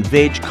fruit and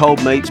veg,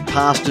 cold meats,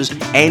 pastas,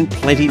 and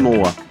plenty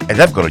more. And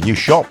they've got a new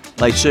shop.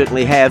 They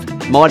certainly have.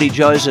 Mighty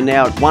Joe's are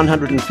now at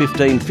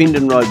 115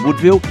 Findon Road,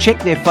 Woodville. Check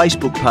their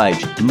Facebook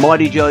page,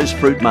 Mighty Joe's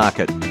Fruit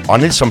Market. I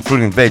need some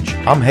fruit and veg.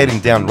 I'm heading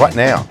down right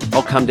now.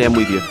 I'll come down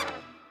with you.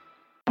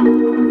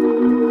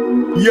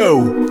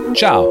 Yo!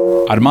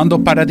 Ciao, Armando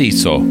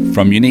Paradiso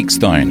from Unique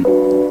Stone,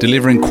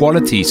 delivering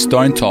quality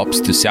stone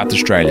tops to South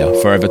Australia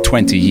for over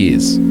 20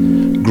 years.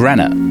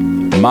 Granite,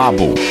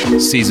 marble,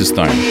 Caesar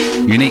stone,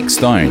 Unique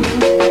Stone,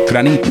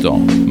 granito,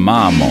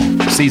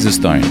 marmo, Caesar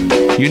stone,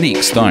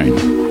 Unique Stone.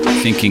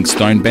 Thinking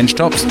stone bench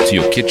tops to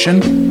your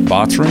kitchen,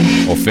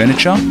 bathroom or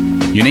furniture?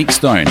 Unique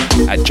Stone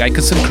at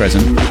Jacobson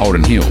Crescent,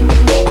 Holden Hill.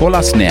 Call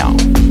us now,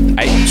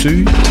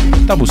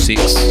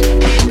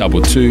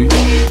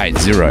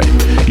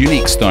 8266-2280.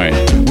 Unique Stone,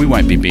 we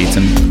won't be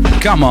beaten.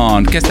 Come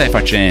on, che stai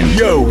facendo?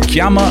 Yo!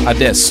 Chiama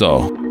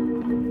adesso.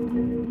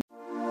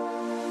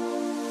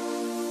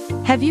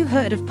 Have you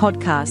heard of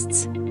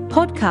podcasts?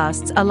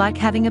 Podcasts are like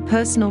having a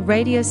personal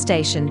radio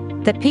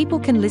station that people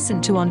can listen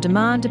to on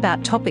demand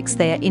about topics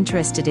they are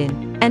interested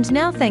in. And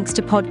now, thanks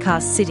to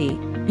Podcast City,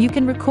 you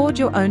can record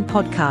your own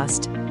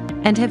podcast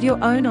and have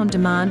your own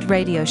on-demand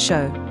radio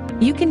show.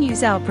 You can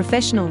use our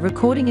professional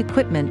recording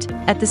equipment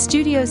at the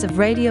studios of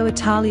Radio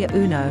Italia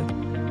Uno,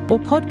 or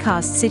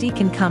Podcast City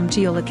can come to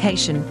your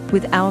location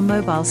with our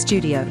mobile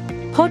studio.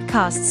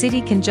 Podcast City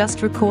can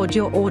just record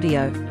your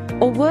audio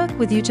or work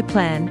with you to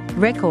plan,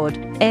 record,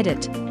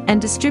 edit,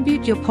 and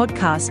distribute your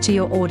podcast to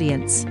your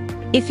audience.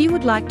 If you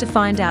would like to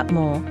find out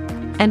more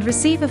and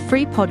receive a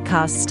free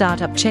podcast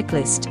startup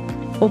checklist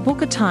or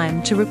book a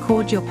time to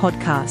record your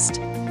podcast,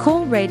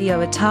 call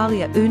Radio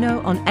Italia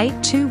Uno on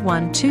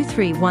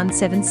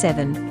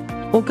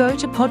 821-23177 or go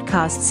to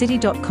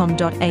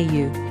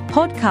podcastcity.com.au.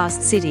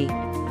 Podcast City.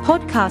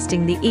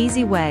 Podcasting the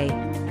easy way.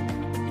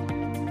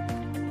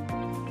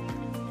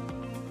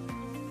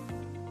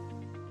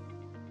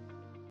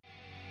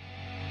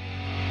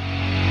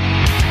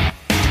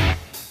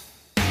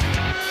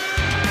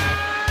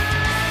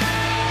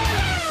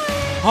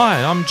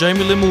 Hi, I'm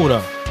Jamie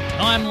Limurda.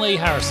 I'm Lee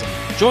Harrison.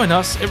 Join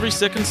us every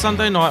second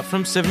Sunday night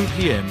from 7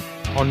 p.m.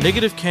 on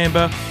Negative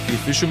Camber, the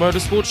official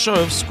motorsport show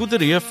of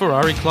Scuderia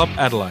Ferrari Club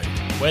Adelaide.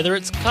 Whether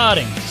it's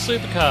karting,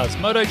 supercars,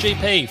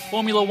 MotoGP,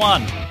 Formula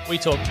One, we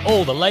talk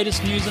all the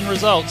latest news and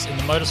results in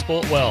the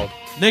motorsport world.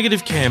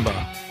 Negative Camber,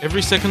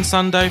 every second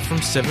Sunday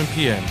from 7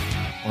 p.m.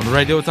 on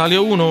Radio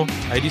Italia 1,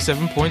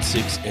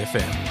 87.6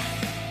 FM.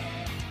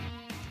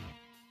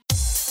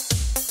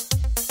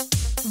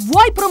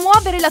 Vuoi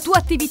promuovere la tua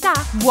attività?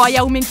 Vuoi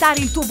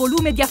aumentare il tuo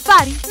volume di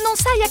affari? Non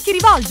sai a chi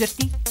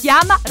rivolgerti?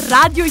 Chiama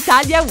Radio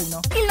Italia 1.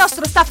 Il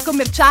nostro staff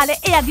commerciale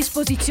è a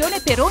disposizione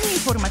per ogni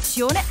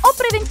informazione o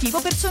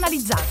preventivo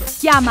personalizzato.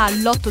 Chiama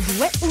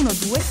all'82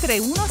 12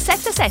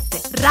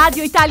 3177.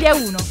 Radio Italia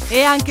 1.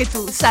 E anche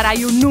tu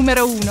sarai un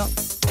numero 1.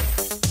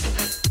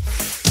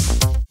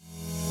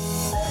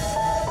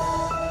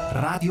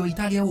 Radio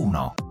Italia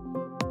 1.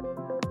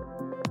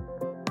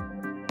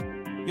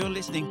 You're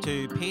listening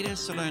to Peter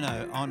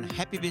Salerno on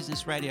Happy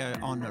Business Radio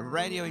on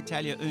Radio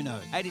Italia Uno,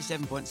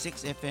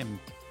 87.6 FM.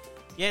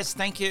 Yes,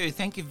 thank you.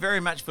 Thank you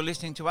very much for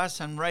listening to us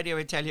on Radio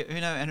Italia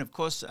Uno and, of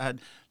course,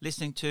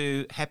 listening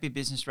to Happy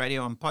Business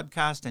Radio on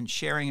podcast and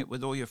sharing it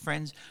with all your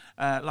friends.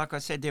 Like I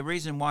said, the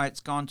reason why it's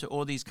gone to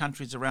all these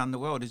countries around the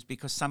world is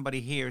because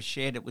somebody here has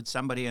shared it with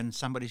somebody and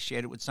somebody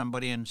shared it with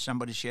somebody and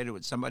somebody shared it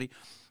with somebody.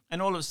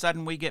 And all of a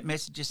sudden we get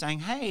messages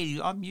saying, hey,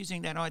 I'm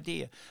using that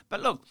idea.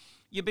 But look,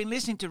 you've been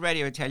listening to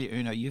Radio Italia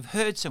Uno. You've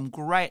heard some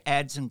great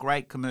ads and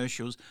great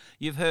commercials.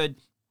 You've heard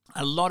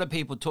a lot of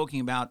people talking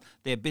about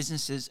their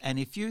businesses. And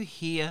if you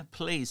hear,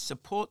 please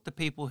support the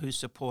people who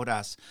support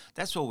us.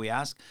 That's all we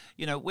ask.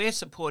 You know, we're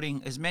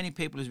supporting as many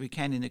people as we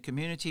can in the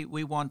community.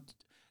 We want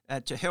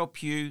to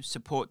help you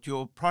support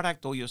your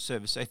product or your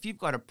service. So if you've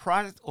got a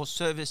product or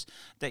service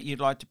that you'd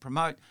like to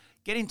promote,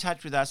 get in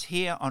touch with us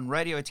here on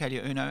Radio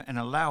Italia Uno and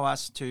allow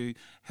us to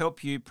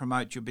help you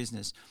promote your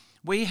business.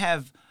 We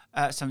have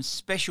some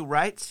special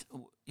rates.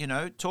 You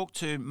know, talk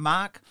to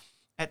Mark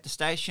at the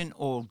station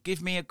or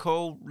give me a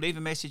call, leave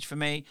a message for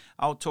me.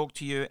 I'll talk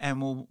to you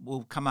and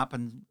we'll come up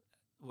and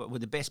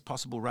with the best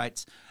possible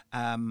rates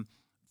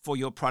for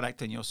your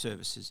product and your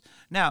services.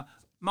 Now,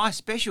 my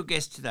special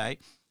guest today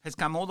has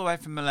come all the way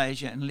from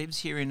Malaysia and lives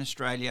here in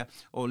Australia,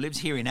 or lives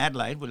here in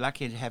Adelaide. We're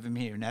lucky to have him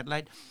here in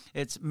Adelaide.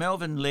 It's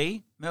Melvin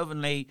Lee.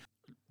 Melvin Lee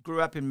grew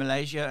up in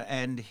Malaysia,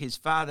 and his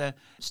father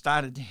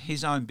started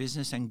his own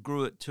business and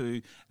grew it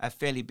to a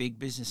fairly big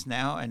business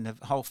now, and the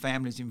whole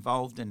family's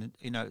involved, and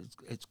you know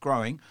it's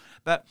growing.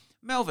 But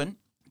Melvin,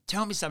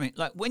 tell me something.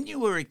 Like when you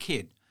were a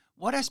kid,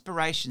 what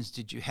aspirations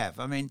did you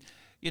have? I mean,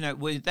 you know,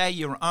 were they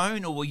your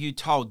own, or were you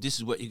told this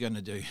is what you're going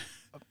to do?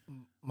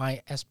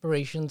 My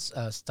aspirations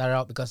started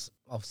out because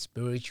of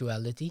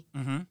spirituality.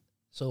 Mm-hmm.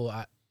 So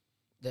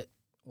that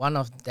one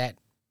of that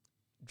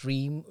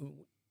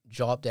dream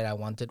job that I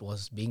wanted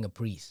was being a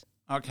priest.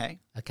 Okay.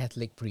 A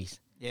Catholic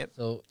priest. Yep.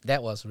 So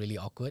that was really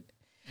awkward.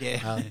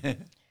 Yeah.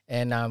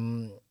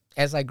 And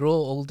as I grow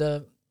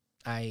older,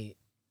 I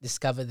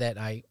discovered that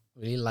I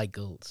really like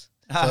girls.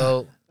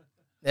 So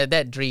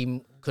that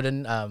dream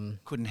couldn't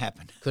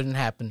happen. Couldn't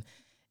happen.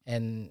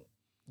 And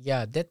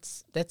yeah,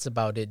 that's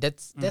about it.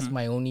 That's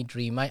my only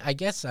dream. I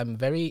guess I'm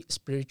very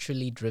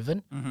spiritually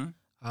driven.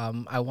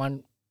 Mm-hmm. I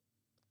want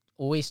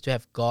always to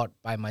have God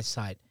by my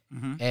side.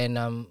 Mm-hmm.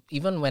 And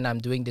even when I'm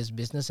doing this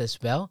business as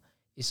well,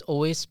 it's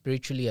always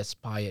spiritually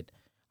aspired.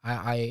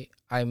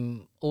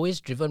 I'm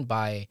always driven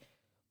by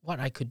what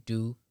I could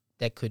do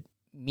that could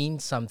mean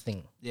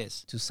something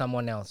to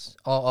someone else.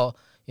 Or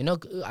you know,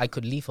 I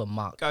could leave a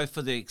mark. Go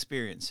for the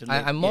experience.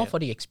 I'm more for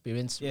the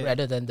experience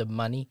rather than the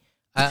money.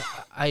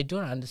 I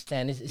don't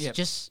understand.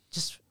 It's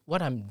just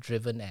what I'm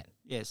driven at.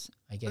 Yes,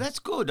 I guess. Well, that's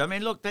good. I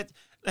mean, look,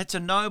 that's a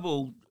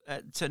noble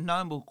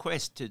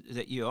quest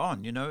that you're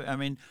on. You know, I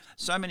mean,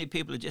 so many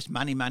people are just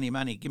money, money,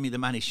 money. Give me the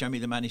money. Show me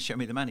the money. Show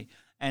me the money.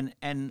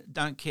 And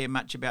don't care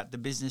much about the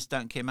business.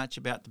 Don't care much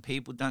about the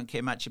people. Don't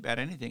care much about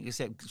anything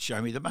except show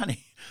me the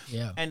money.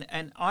 Yeah.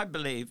 And I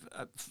believe,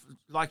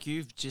 like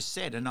you've just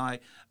said, and I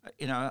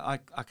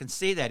can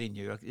see that in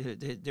you.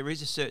 There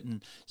is a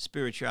certain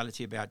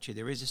spirituality about you.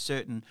 There is a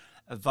certain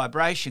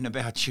vibration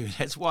about you.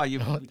 That's why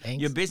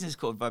your business is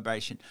called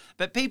Vibration.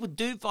 But people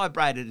do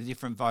vibrate at a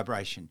different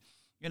vibration.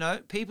 You know,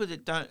 people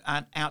that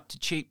aren't out to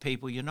cheat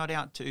people. You're not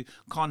out to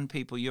con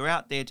people. You're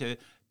out there to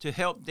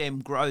help them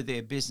grow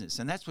their business.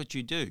 And that's what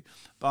you do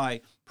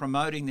by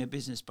promoting their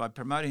business, by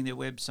promoting their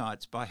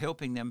websites, by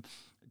helping them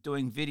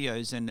doing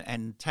videos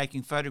and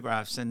taking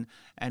photographs and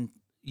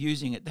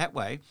using it that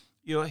way.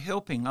 You're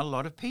helping a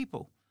lot of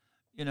people,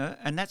 you know,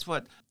 and that's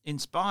what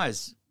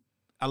inspires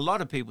a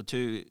lot of people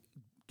to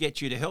get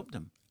you to help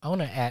them. I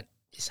want to add,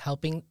 is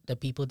helping the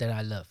people that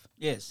I love.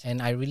 Yes. And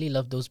I really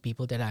love those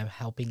people that I'm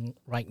helping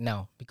right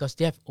now because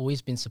they have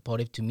always been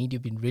supportive to me.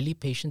 They've been really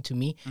patient to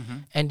me,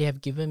 and they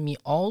have given me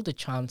all the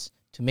chance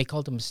to make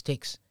all the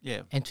mistakes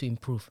and to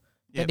improve.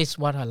 That is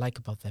what I like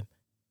about them.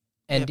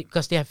 And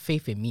because they have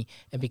faith in me,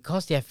 and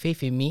because they have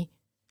faith in me,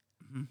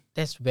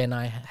 that's when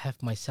I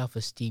have my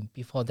self-esteem.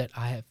 Before that,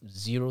 I have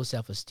zero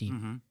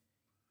self-esteem.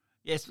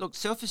 Yes, look,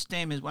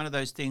 self-esteem is one of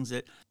those things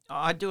that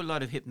I do a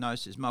lot of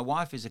hypnosis. My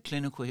wife is a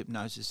clinical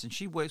hypnosis, and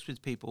she works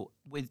with people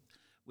with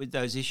with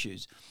those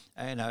issues,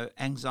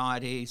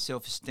 anxiety,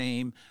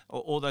 self-esteem,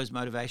 or all those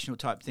motivational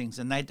type things.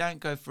 And they don't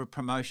go for a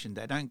promotion.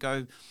 They don't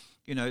go,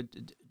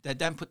 they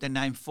don't put their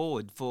name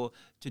forward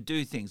to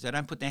do things. They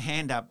don't put their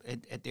hand up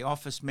at the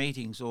office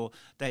meetings, or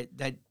they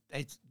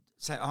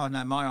say, oh,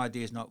 no, my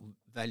idea is not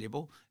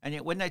valuable. And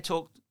yet when they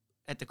talk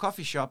at the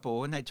coffee shop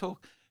or when they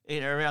talk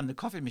around the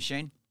coffee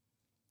machine,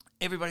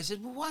 everybody says,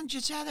 well, why don't you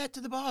say that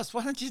to the boss?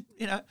 Why don't you,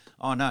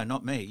 oh, no,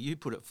 not me. You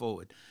put it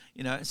forward.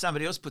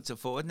 Somebody else puts it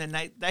forward, and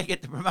then they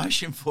get the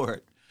promotion for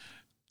it.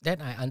 That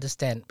I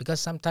understand,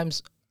 because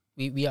sometimes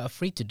we are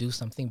afraid to do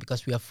something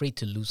because we are afraid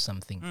to lose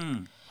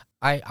something.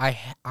 I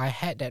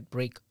had that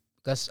break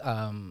because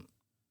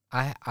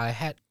I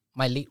had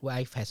my late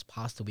wife has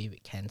passed away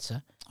with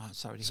cancer. Oh,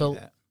 sorry to hear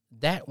that. So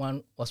that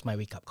one was my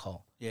wake-up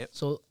call. Yep.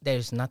 So there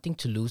is nothing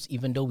to lose,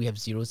 even though we have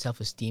zero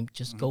self-esteem.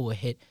 Just go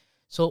ahead.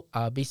 So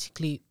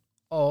basically,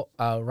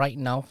 right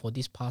now for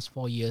these past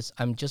 4 years,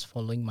 I'm just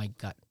following my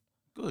gut.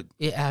 Good.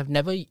 I've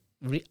never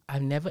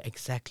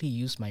exactly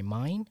used my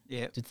mind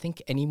to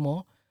think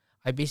anymore.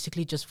 I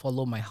basically just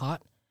follow my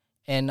heart.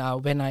 And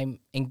when I'm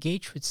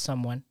engaged with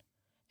someone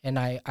and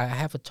I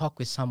have a talk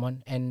with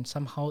someone and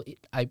somehow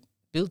I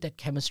build that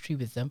chemistry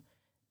with them,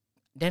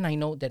 then I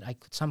know that I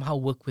could somehow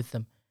work with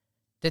them.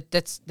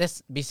 That's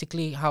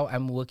basically how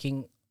I'm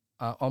working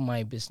on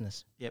my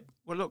business. Yep.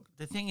 Well, look,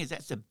 the thing is,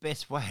 that's the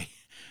best way.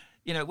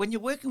 When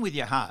you're working with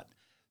your heart,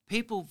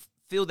 people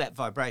feel that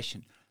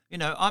vibration.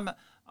 I'm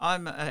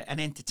an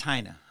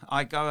entertainer.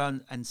 I go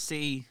on and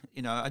see,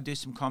 I do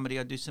some comedy,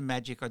 I do some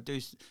magic, I do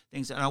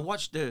things, and I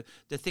watch the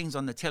things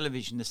on the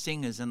television, the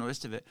singers and the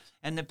rest of it.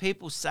 And the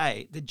people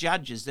say, the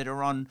judges that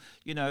are on,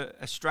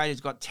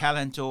 Australia's Got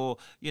Talent or,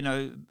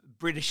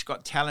 British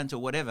Got Talent or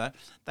whatever,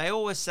 they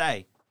always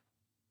say,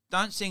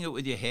 don't sing it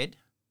with your head,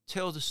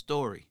 tell the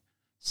story.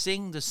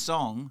 Sing the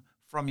song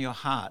from your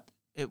heart.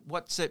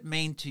 What's it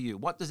mean to you?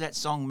 What does that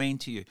song mean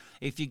to you?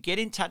 If you get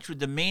in touch with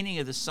the meaning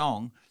of the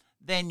song,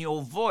 then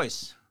your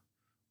voice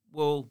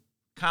will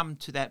come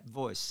to that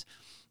voice.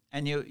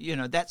 And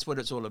that's what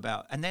it's all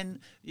about. And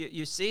then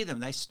you see them,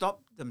 they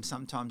stop them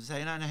sometimes and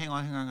say, no, hang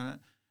on.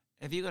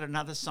 Have you got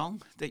another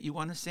song that you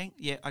want to sing?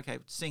 Yeah, okay,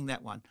 sing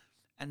that one.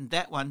 And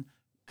that one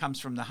comes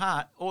from the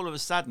heart. All of a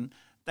sudden,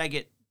 they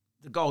get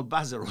the gold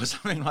buzzer or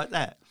something like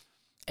that.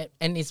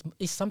 And it's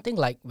something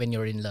like when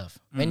you're in love.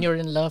 When you're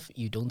in love,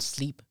 you don't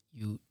sleep.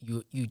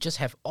 You just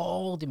have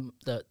all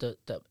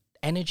the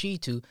energy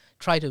to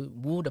try to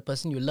woo the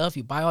person you love.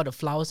 You buy all the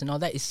flowers and all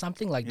that. It's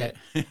something like that.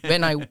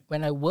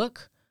 When I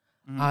work,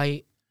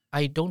 I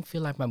don't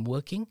feel like I'm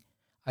working.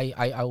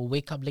 I will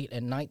wake up late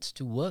at nights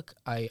to work.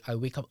 I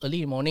wake up early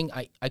in the morning.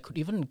 I could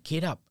even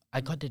get up.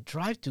 I got the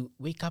drive to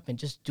wake up and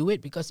just do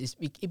it because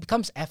it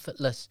becomes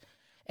effortless.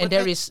 And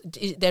there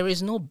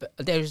is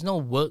no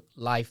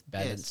work-life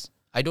balance. Yes.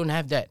 I don't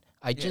have that.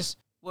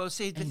 Well,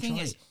 see, the thing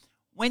is,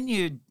 when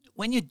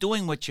you're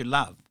doing what you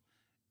love,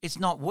 it's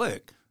not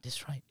work.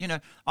 That's right.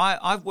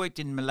 I've worked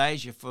in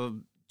Malaysia for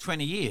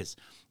 20 years,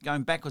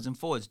 going backwards and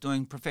forwards,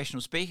 doing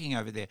professional speaking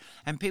over there.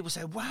 And people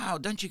say, wow,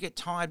 don't you get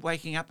tired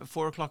waking up at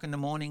 4 o'clock in the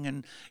morning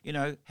and,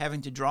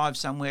 having to drive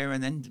somewhere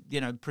and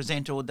then,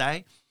 present all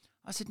day?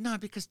 I said, no,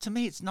 because to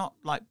me, it's not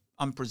like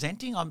I'm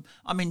presenting.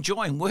 I'm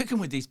enjoying working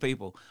with these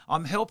people.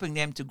 I'm helping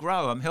them to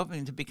grow. I'm helping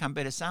them to become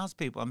better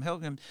salespeople. I'm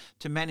helping them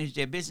to manage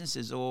their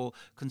businesses or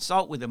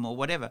consult with them or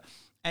whatever.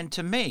 And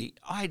to me,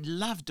 I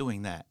love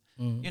doing that.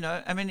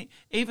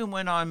 Even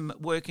when I'm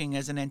working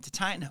as an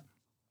entertainer,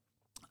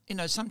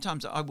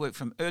 sometimes I work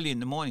from early in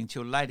the morning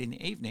till late in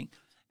the evening.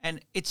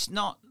 And it's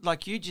not,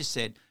 like you just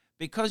said,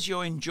 because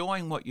you're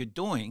enjoying what you're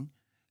doing,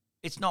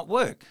 it's not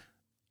work.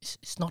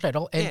 It's not at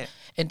all.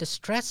 And the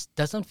stress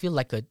doesn't feel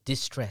like a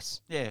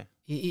distress. Yeah.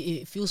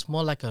 It feels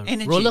more like a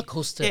energy. Roller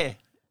coaster. Yeah.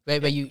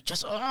 Where you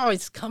just,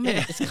 it's coming,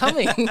 it's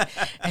coming.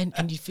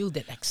 and you feel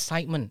that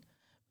excitement.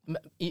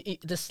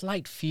 The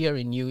slight fear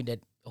in you that,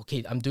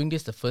 okay, I'm doing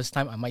this the first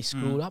time, I might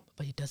screw it up,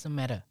 but it doesn't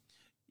matter.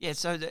 Yeah,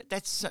 so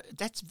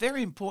that's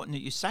very important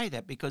that you say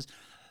that, because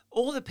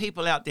all the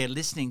people out there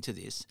listening to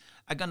this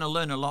are going to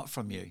learn a lot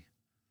from you.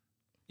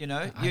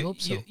 I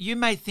hope so. You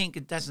may think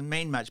it doesn't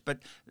mean much, but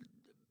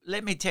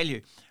let me tell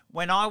you,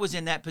 when I was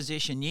in that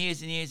position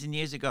years and years and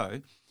years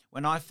ago,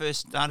 when I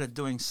first started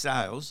doing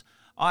sales,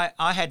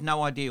 I had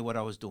no idea what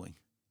I was doing.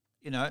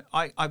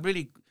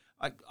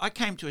 I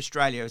came to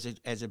Australia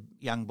as a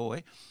young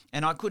boy,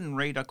 and I couldn't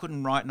read, I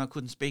couldn't write, and I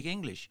couldn't speak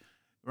English,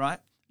 right?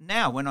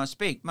 Now, when I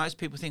speak, most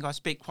people think I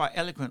speak quite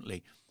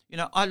eloquently.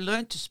 I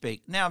learned to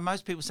speak. Now,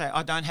 most people say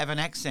I don't have an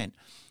accent,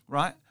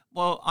 right?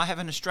 Well, I have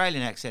an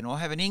Australian accent, or I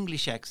have an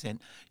English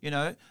accent,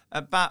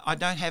 but I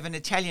don't have an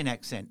Italian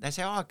accent. They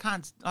say, I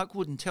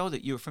couldn't tell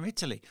that you were from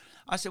Italy.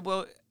 I said,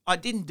 well, I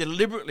didn't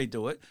deliberately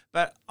do it,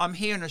 but I'm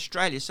here in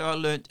Australia, so I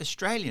learned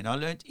Australian. I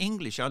learned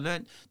English. I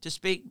learned to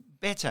speak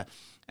better.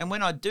 And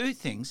when I do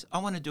things, I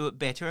want to do it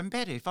better and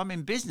better. If I'm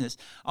in business,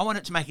 I want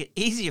it to make it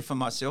easier for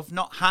myself,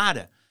 not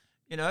harder,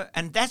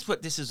 and that's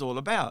what this is all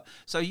about.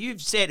 So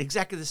you've said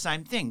exactly the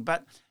same thing,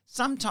 but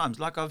sometimes,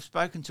 like I've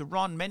spoken to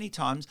Ron many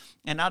times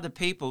and other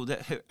people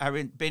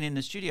that been in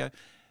the studio,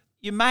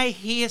 you may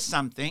hear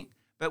something,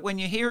 but when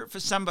you hear it for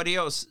somebody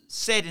else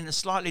said in a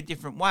slightly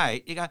different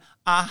way, you go,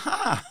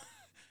 aha.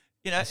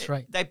 That's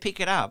right. They pick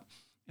it up.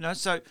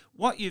 So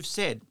what you've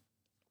said,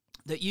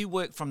 that you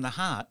work from the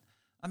heart,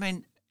 I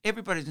mean,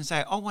 everybody's going to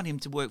say, I want him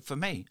to work for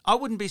me. I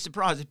wouldn't be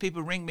surprised if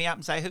people ring me up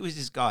and say, who is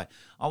this guy?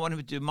 I want him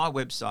to do my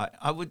website.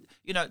 I would,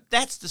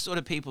 that's the sort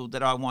of people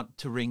that I want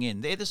to ring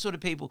in. They're the sort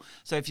of people.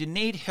 So if you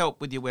need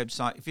help with your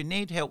website, if you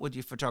need help with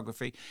your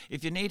photography,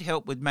 if you need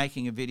help with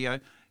making a video,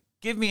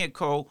 give me a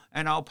call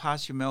and I'll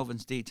pass you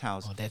Melvin's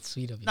details. Oh, that's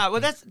sweet of you. No,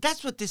 well,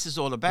 that's what this is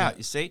all about,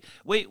 you see.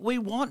 We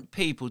want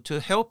people to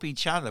help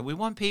each other. We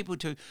want people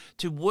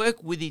to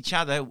work with each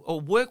other or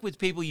work with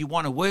people you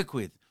want to work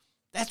with.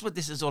 That's what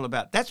this is all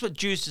about. That's what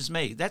juices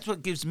me. That's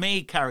what gives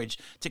me courage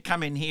to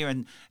come in here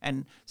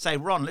and say,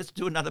 Ron, let's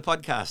do another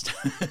podcast.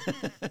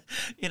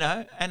 And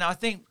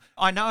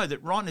I know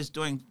that Ron is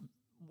doing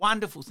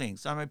wonderful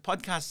things. I mean,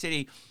 Podcast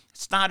City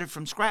started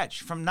from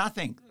scratch, from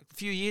nothing, a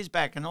few years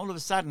back, and all of a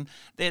sudden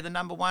they're the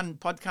number one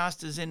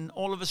podcasters in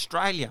all of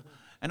Australia.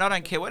 And I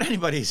don't care what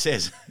anybody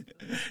says.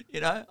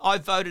 I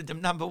voted them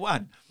number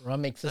one.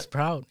 Ron makes us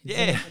proud.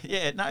 Yeah.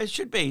 No, it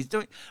should be.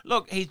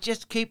 He's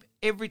just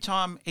every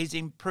time he's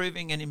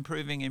improving and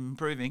improving and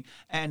improving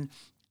and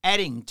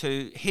adding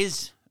to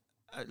his,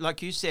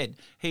 like you said,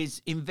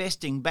 he's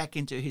investing back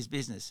into his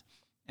business.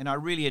 And I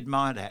really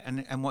admire that.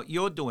 And what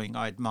you're doing,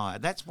 I admire.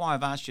 That's why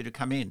I've asked you to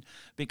come in,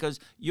 because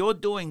you're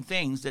doing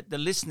things that the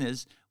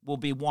listeners will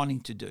be wanting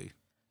to do.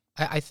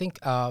 I think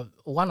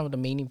one of the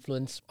main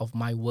influence of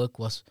my work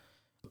was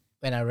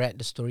when I read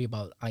the story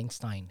about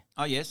Einstein.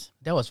 Oh, yes.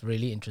 That was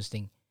really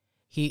interesting.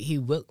 He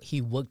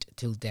worked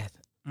till death.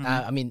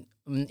 I mean,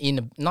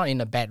 not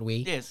in a bad way.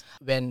 Yes.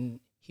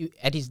 When he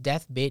at his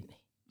deathbed,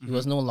 he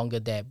was no longer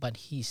there, but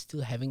he's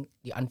still having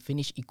the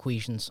unfinished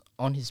equations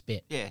on his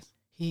bed. Yes.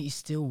 He is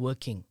still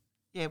working.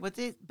 Yeah, but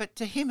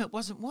to him it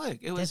wasn't work.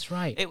 That's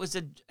right. It was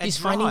a He's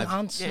drive. finding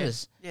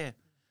answers. Yeah.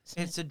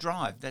 It's a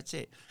drive. That's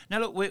it. Now,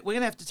 look, we're going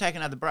to have to take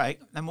another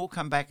break, and we'll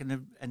come back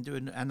and do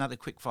another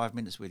quick 5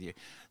 minutes with you.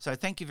 So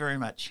thank you very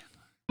much.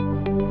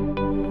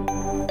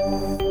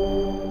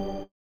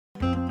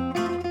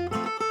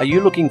 Are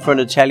you looking for an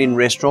Italian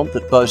restaurant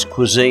that boasts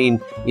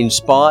cuisine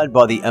inspired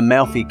by the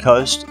Amalfi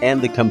Coast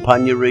and the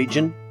Campania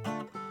region?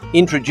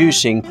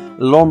 Introducing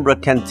L'Ombra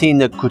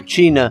Cantina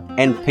Cucina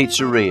and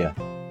Pizzeria.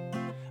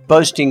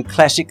 Boasting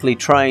classically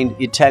trained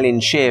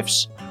Italian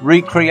chefs,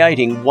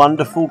 recreating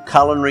wonderful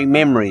culinary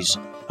memories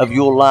of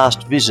your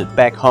last visit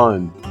back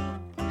home.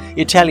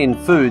 Italian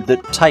food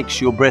that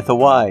takes your breath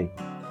away.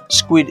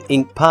 Squid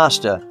ink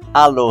pasta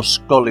allo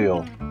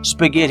scoglio,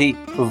 spaghetti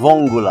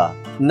vongula,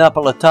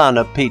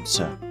 Napoletana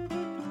pizza.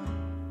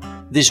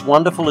 This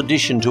wonderful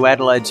addition to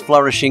Adelaide's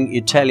flourishing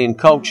Italian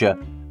culture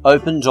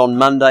opens on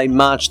Monday,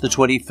 March the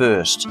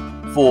 21st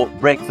for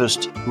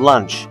breakfast,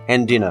 lunch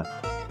and dinner.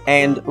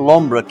 And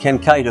L'Ombra can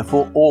cater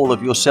for all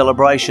of your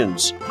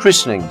celebrations,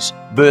 christenings,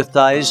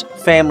 birthdays,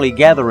 family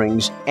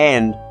gatherings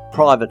and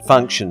private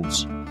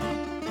functions.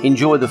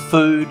 Enjoy the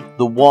food,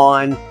 the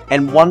wine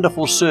and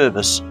wonderful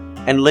service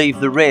and leave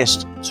the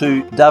rest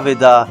to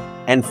Davida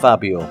and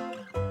Fabio.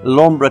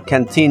 L'Ombra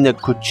Cantina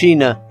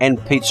Cucina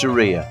and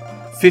Pizzeria,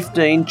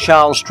 15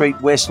 Charles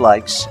Street,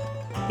 Westlakes.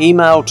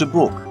 Email to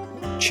book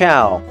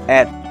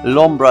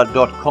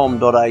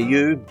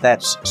ciao@lombra.com.au,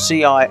 that's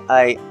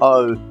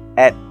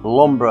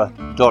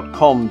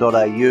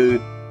ciao@lombra.com.au,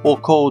 or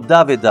call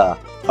Davida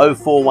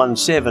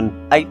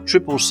 0417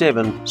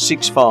 877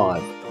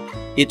 65.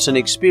 It's an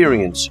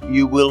experience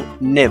you will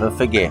never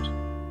forget.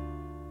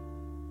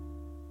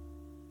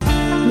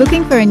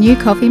 Looking for a new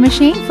coffee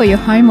machine for your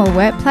home or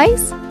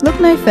workplace? Look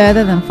no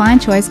further than Fine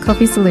Choice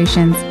Coffee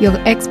Solutions, your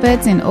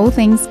experts in all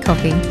things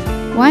coffee.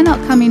 Why not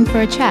come in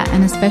for a chat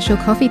and a special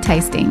coffee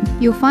tasting?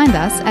 You'll find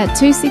us at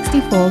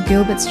 264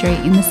 Gilbert Street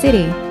in the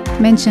city.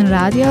 Mention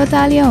Radio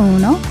Italia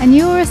Uno and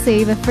you will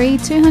receive a free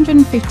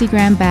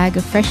 250-gram bag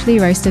of freshly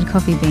roasted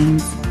coffee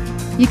beans.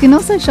 You can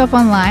also shop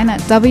online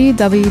at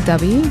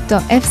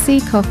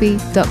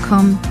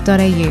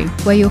www.fccoffee.com.au,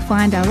 where you'll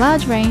find our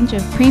large range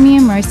of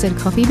premium roasted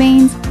coffee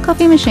beans,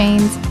 coffee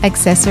machines,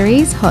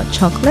 accessories, hot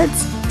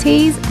chocolates,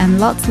 teas and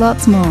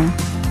lots more.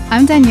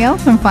 I'm Danielle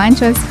from Fine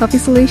Choice Coffee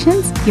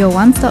Solutions, your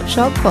one-stop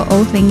shop for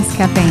all things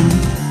caffeine.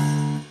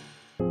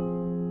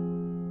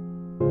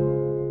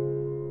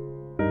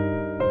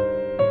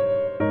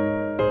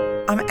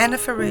 I'm Anna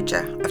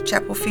Farrugia of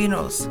Chapel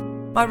Funerals.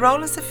 My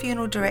role as a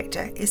funeral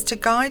director is to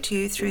guide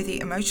you through the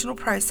emotional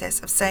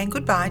process of saying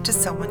goodbye to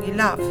someone you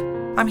love.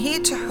 I'm here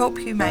to help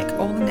you make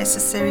all the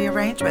necessary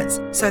arrangements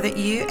so that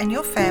you and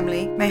your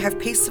family may have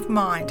peace of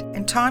mind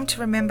and time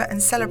to remember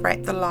and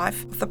celebrate the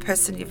life of the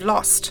person you've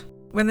lost.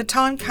 When the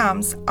time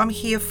comes, I'm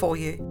here for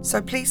you,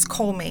 so please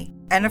call me,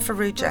 Anna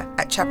Farrugia,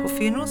 at Chapel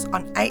Funerals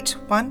on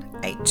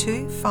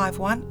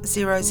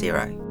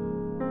 81825100.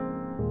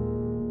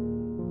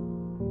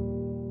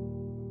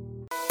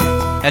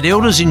 At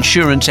Elders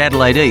Insurance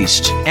Adelaide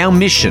East, our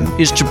mission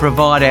is to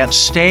provide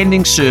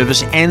outstanding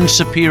service and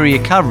superior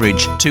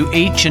coverage to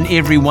each and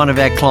every one of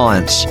our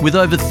clients. With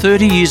over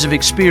 30 years of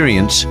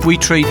experience, we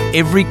treat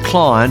every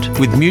client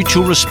with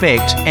mutual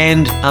respect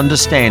and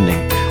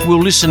understanding. We'll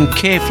listen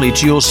carefully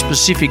to your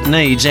specific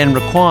needs and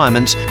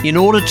requirements in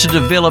order to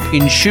develop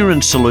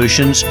insurance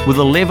solutions with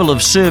a level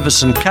of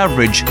service and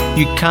coverage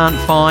you can't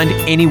find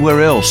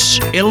anywhere else.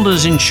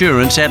 Elders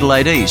Insurance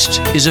Adelaide East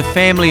is a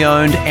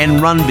family-owned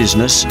and run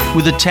business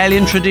with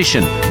Italian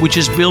tradition, which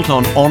is built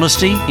on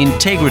honesty,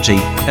 integrity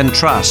and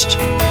trust.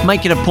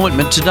 Make an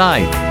appointment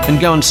today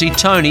and go and see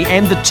Tony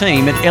and the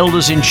team at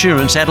Elders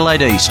Insurance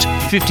Adelaide East,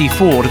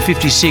 54 to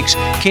 56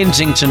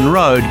 Kensington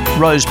Road,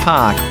 Rose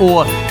Park,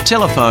 or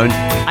telephone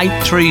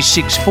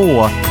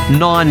 8364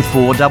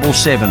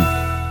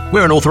 9477.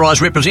 We're an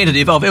authorised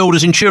representative of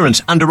Elders Insurance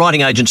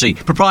Underwriting Agency,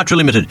 Proprietary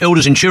Limited,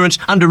 Elders Insurance,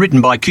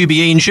 underwritten by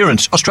QBE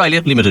Insurance,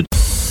 Australia Limited.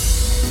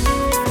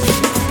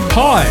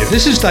 Hi,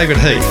 this is David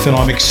Heath, and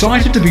I'm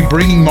excited to be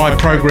bringing my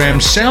program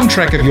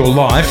Soundtrack of Your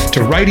Life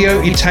to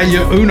Radio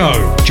Italia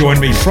Uno. Join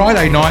me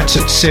Friday nights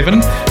at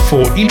 7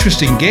 for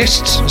interesting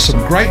guests, some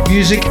great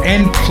music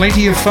and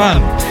plenty of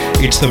fun.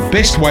 It's the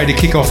best way to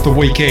kick off the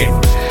weekend.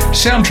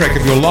 Soundtrack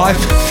of Your Life,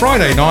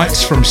 Friday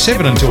nights from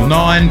 7 until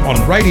 9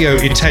 on Radio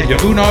Italia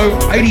Uno,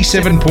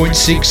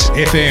 87.6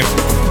 FM.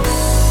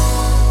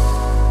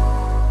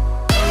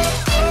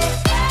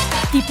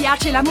 Ti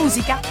piace la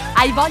musica?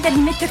 Hai voglia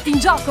di metterti in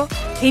gioco?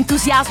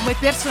 Entusiasmo e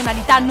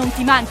personalità non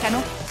ti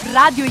mancano?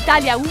 Radio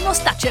Italia 1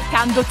 sta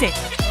cercando te.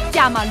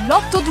 Chiama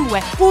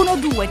l'82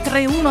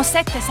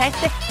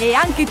 123177 e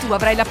anche tu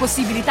avrai la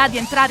possibilità di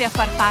entrare a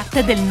far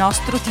parte del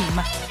nostro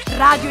team.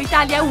 Radio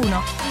Italia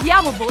 1,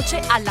 diamo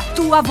voce alla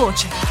tua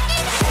voce.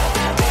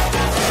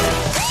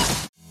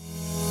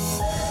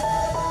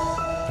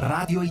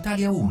 Radio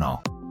Italia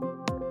 1.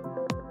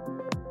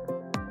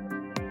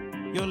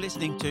 You're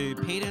listening to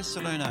Peter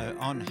Salerno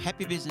on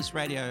Happy Business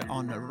Radio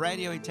on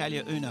Radio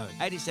Italia Uno,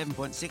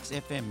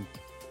 87.6 FM.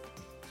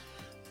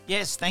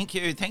 Yes, thank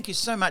you. Thank you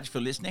so much for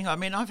listening. I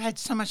mean, I've had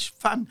so much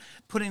fun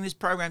putting this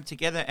program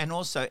together, and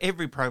also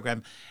every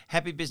program.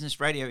 Happy Business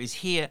Radio is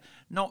here,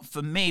 not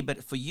for me,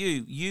 but for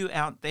you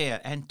out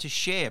there, and to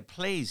share.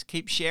 Please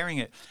keep sharing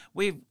it.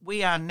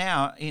 We are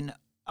now in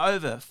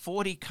over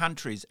 40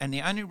 countries, and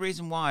the only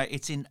reason why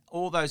it's in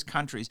all those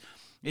countries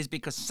is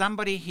because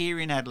somebody here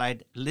in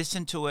Adelaide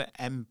listened to it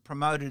and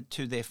promoted it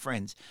to their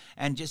friends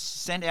and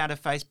just sent out a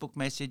Facebook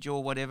message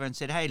or whatever and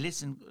said, hey,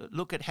 listen,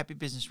 look at Happy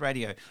Business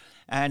Radio.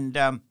 And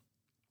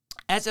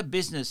as a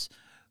business,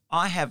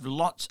 I have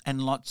lots and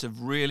lots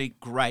of really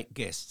great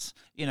guests,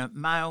 you know,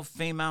 male,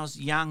 females,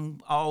 young,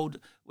 old.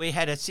 We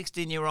had a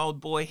 16-year-old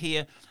boy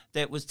here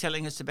that was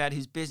telling us about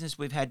his business.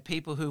 We've had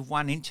people who've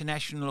won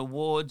international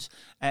awards,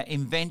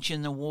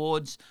 invention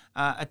awards,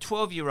 a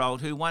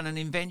 12-year-old who won an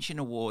invention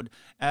award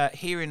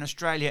here in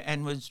Australia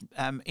and was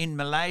in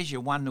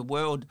Malaysia, won the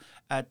world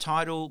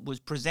title, was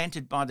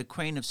presented by the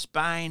Queen of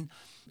Spain.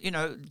 You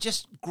know,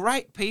 just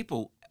great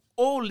people,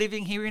 all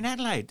living here in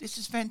Adelaide. This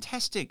is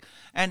fantastic.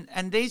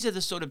 And these are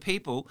the sort of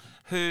people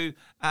who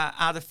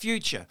are the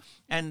future.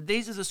 And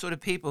these are the sort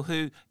of people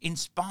who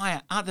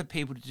inspire other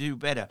people to do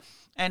better.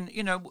 And,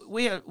 you know,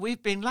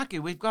 we've been lucky.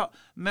 We've got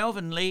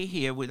Melvin Lee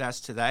here with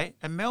us today.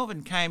 And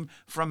Melvin came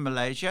from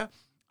Malaysia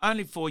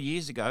only 4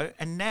 years ago.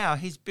 And now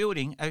he's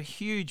building a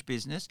huge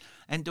business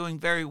and doing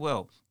very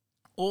well.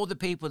 All the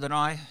people that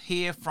I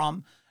hear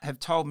from have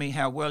told me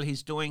how well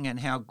he's doing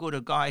and how good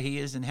a guy he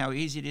is and how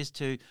easy it is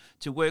to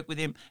work with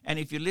him. And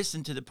if you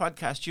listen to the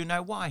podcast, you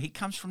know why. He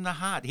comes from the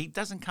heart. He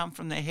doesn't come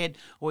from the head,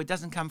 or he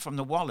doesn't come from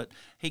the wallet.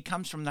 He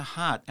comes from the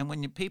heart. And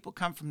when your people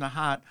come from the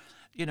heart,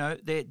 you know,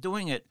 they're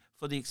doing it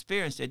for the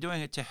experience. They're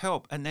doing it to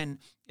help, and then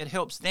it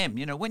helps them.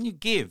 You know, when you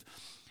give,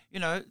 you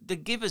know, the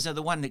givers are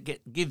the one that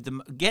get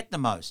the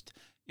most,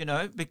 you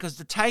know, because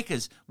the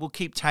takers will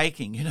keep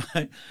taking, you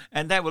know,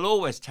 and they will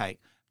always take.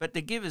 But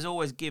the givers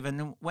always give,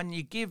 and when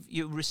you give,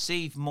 you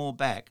receive more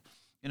back.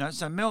 You know,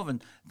 so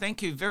Melvin,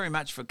 thank you very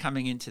much for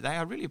coming in today.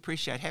 I really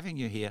appreciate having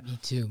you here. Me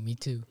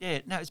too. Yeah,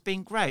 no, it's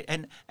been great.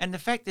 And the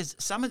fact is,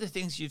 some of the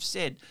things you've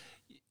said,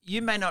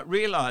 you may not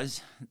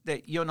realise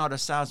that you're not a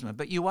salesman,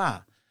 but you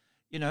are.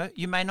 You know,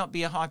 you may not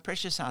be a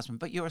high-pressure salesman,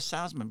 but you're a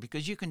salesman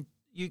because you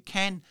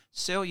can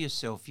sell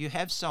yourself. You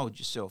have sold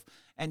yourself.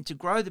 And to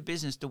grow the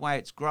business the way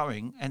it's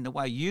growing and the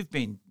way you've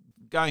been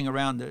going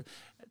around,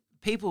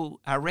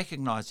 people are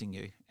recognising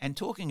you and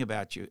talking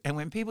about you. And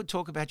when people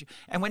talk about you,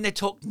 and when they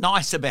talk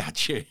nice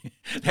about you,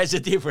 there's a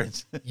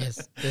difference.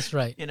 Yes, that's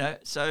right. You know,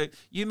 so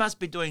you must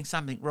be doing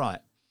something right.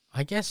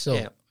 I guess so.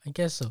 Yeah. I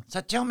guess so.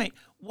 So tell me,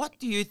 what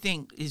do you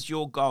think is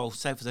your goal,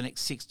 say, for the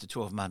next 6 to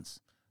 12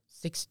 months?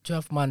 6 to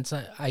 12 months,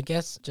 I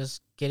guess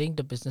just getting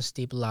the business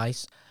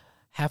stabilized,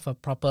 have a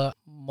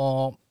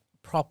more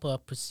proper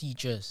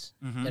procedures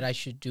that I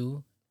should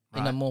do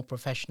in a more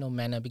professional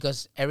manner,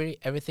 because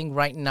everything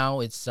right now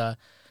it's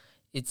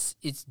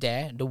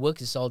there, the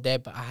work is all there,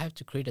 but I have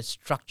to create a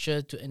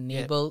structure to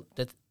enable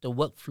the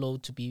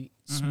workflow to be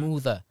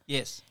smoother.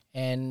 Yes.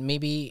 And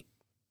maybe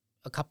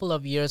a couple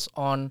of years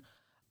on,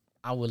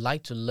 I would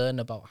like to learn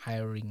about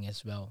hiring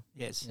as well.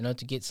 Yes. You know,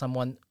 to get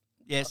someone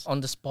Yes.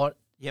 on the spot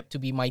Yep. to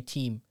be my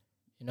team.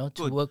 You know,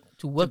 to Good. work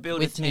To build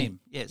with a team. me.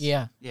 Yes.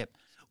 Yeah. Yep.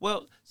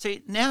 Well,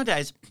 see,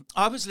 nowadays,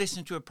 I was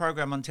listening to a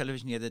program on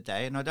television the other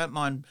day, and I don't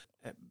mind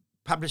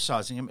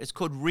publicising them. It's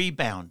called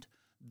Rebound.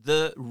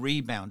 The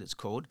Rebound, it's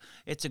called.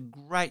 It's a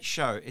great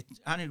show. It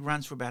only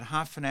runs for about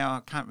half an hour.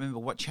 I can't remember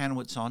what channel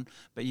it's on,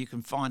 but you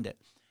can find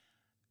it.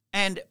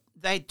 And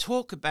they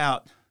talk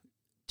about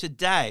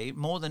today,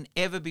 more than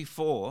ever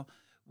before,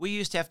 we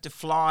used to have to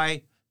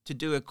fly to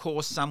do a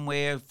course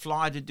somewhere,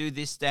 fly to do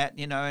this, that,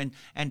 you know,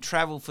 and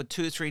travel for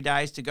 2 or 3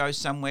 days to go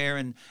somewhere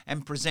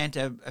and present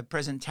a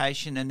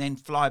presentation and then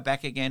fly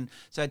back again.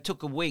 So it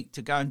took a week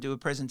to go and do a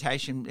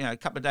presentation, you know, a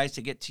couple of days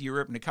to get to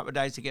Europe and a couple of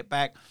days to get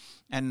back,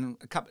 and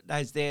a couple of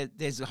days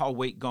there's a whole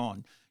week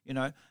gone, you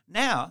know.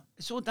 Now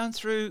it's all done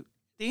through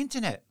the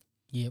internet.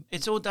 Yep.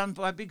 It's all done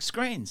by big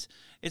screens.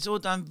 It's all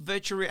done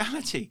virtual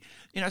reality,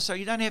 you know, so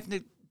you don't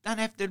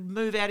have to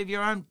move out of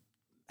your own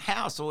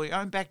house or your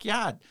own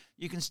backyard.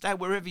 You can stay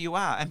wherever you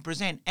are and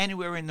present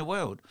anywhere in the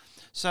world.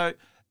 So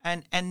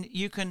and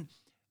you can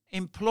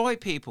employ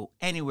people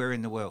anywhere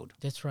in the world.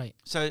 That's right.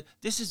 So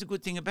this is the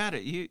good thing about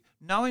it. You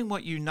knowing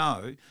what you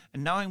know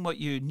and knowing what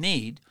you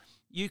need,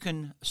 you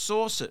can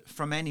source it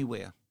from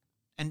anywhere.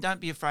 And don't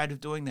be afraid of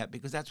doing that,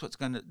 because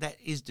that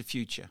is the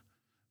future.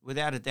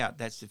 Without a doubt,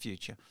 that's the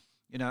future.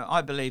 You know,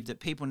 I believe that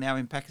people now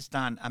in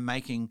Pakistan are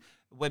making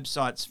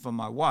websites for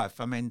my wife.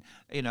 I mean,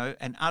 you know,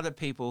 and other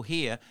people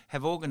here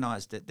have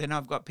organised it. Then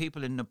I've got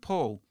people in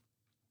Nepal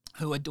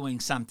who are doing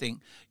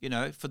something, you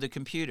know, for the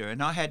computer. And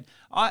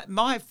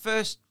my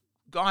first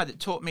guy that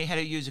taught me how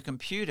to use a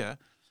computer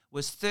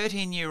was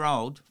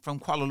 13-year-old from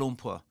Kuala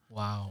Lumpur.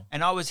 Wow.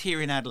 And I was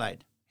here in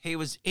Adelaide. He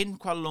was in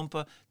Kuala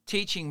Lumpur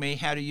teaching me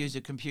how to use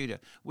a computer.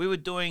 We were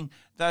doing,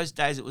 those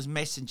days it was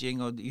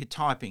messaging, or you're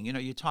typing, you know,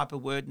 you type a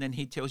word and then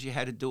he tells you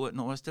how to do it and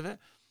all the rest of it.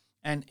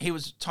 And he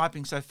was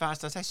typing so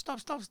fast, I say, stop.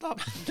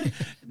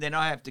 Then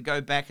I have to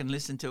go back and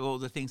listen to all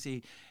the things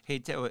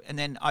he'd tell. And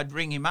then I'd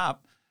ring him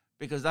up,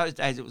 because those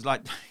days it was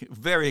like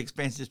very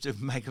expensive to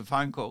make a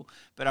phone call.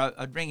 But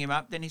I'd ring him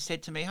up. Then he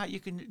said to me, hey,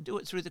 you can do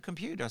it through the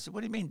computer. I said,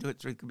 what do you mean do it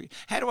through the computer?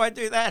 How do I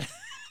do that?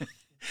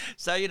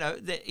 So, you know,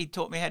 he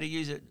taught me how to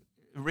use it,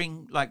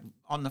 ring like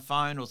on the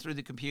phone or through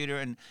the computer,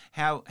 and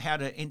how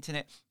to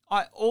internet.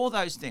 All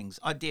those things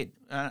I did.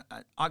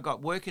 I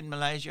got work in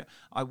Malaysia.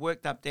 I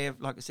worked up there,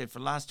 like I said, for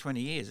the last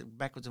 20 years,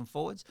 backwards and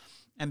forwards.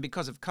 And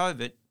because of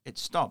COVID, it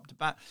stopped.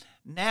 But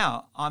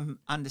now I'm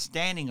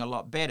understanding a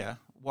lot better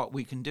what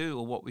we can do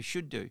or what we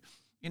should do.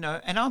 You know,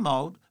 and I'm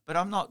old, but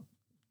I'm not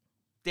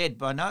dead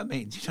by no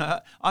means. You know,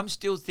 I'm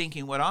still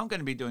thinking what I'm going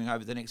to be doing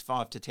over the next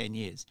 5 to 10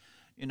 years,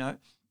 you know.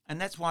 And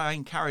that's why I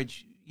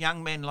encourage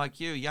young men like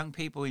you, young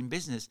people in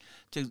business,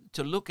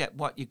 to look at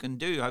what you can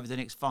do over the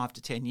next 5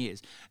 to 10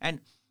 years.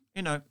 And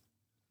you know,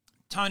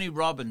 Tony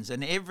Robbins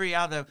and every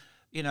other,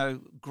 you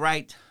know,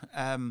 great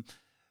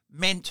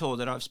mentor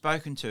that I've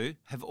spoken to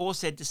have all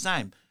said the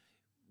same.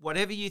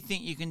 Whatever you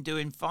think you can do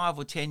in 5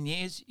 or 10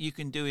 years, you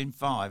can do in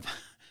 5.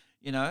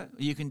 You know,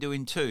 you can do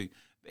in 2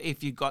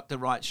 if you've got the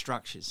right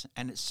structures.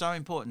 And it's so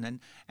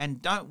important.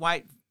 And don't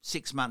wait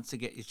 6 months to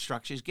get your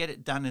structures. Get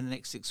it done in the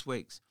next 6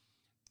 weeks.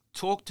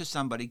 Talk to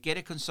somebody, get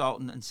a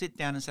consultant, and sit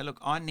down and say, look,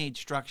 I need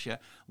structure.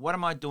 What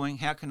am I doing?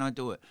 How can I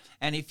do it?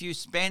 And if you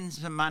spend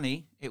some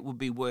money, it will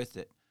be worth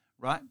it,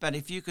 right? But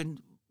if you can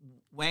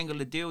wangle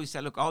a deal, you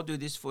say, look, I'll do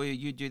this for you,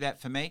 you do that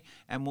for me,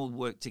 and we'll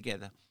work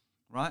together,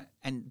 right?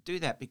 And do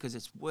that, because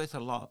it's worth a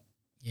lot.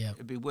 Yeah.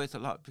 It'd be worth a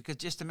lot, because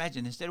just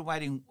imagine, instead of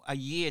waiting a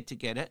year to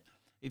get it,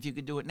 if you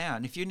could do it now.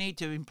 And if you need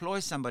to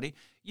employ somebody,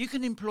 you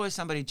can employ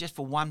somebody just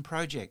for one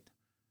project.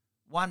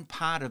 One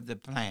part of the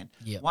plan,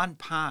 one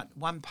part,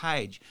 one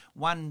page,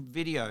 one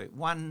video,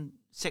 one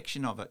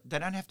section of it. They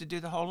don't have to do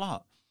the whole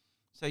lot.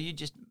 So you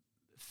just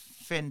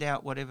fend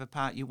out whatever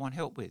part you want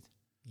help with.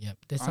 Yep,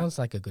 that sounds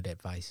like a good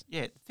advice.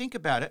 Yeah, think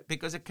about it,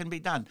 because it can be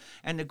done.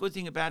 And the good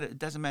thing about it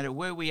doesn't matter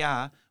where we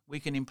are, we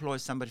can employ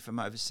somebody from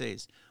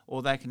overseas,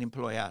 or they can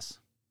employ us.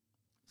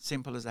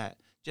 Simple as that.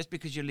 Just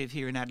because you live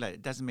here in Adelaide,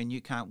 it doesn't mean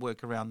you can't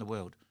work around the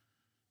world.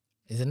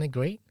 Isn't it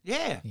great?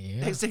 Yeah,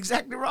 that's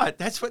exactly right.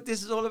 That's what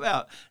this is all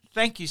about.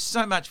 Thank you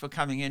so much for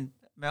coming in,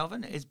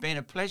 Melvin. It's been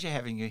a pleasure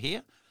having you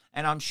here.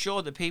 And I'm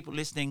sure the people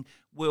listening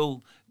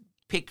will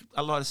pick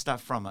a lot of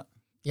stuff from it.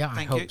 Yeah,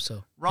 I hope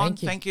so. Ron,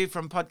 thank you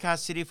from Podcast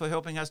City for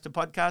helping us to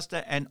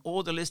podcaster, and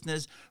all the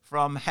listeners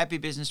from Happy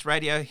Business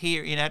Radio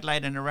here in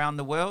Adelaide and around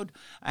the world.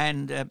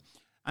 And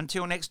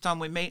until next time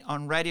we meet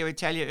on Radio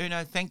Italia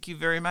Uno, thank you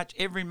very much.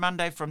 Every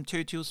Monday from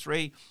 2 till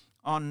 3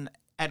 on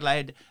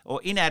Adelaide,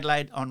 or in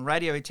Adelaide, on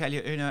Radio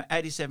Italia Uno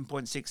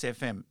 87.6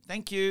 FM.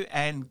 Thank you,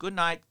 and good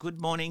night, good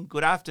morning,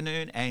 good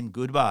afternoon, and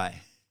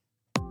goodbye.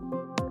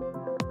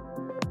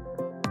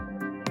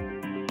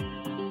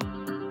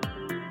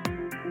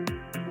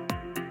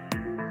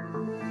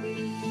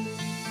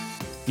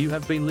 You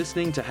have been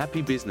listening to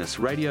Happy Business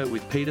Radio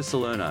with Peter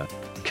Salerno.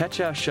 Catch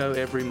our show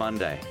every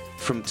Monday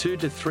from 2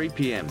 to 3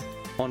 p.m.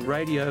 on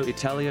Radio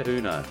Italia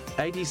Uno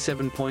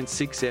 87.6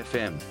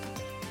 FM.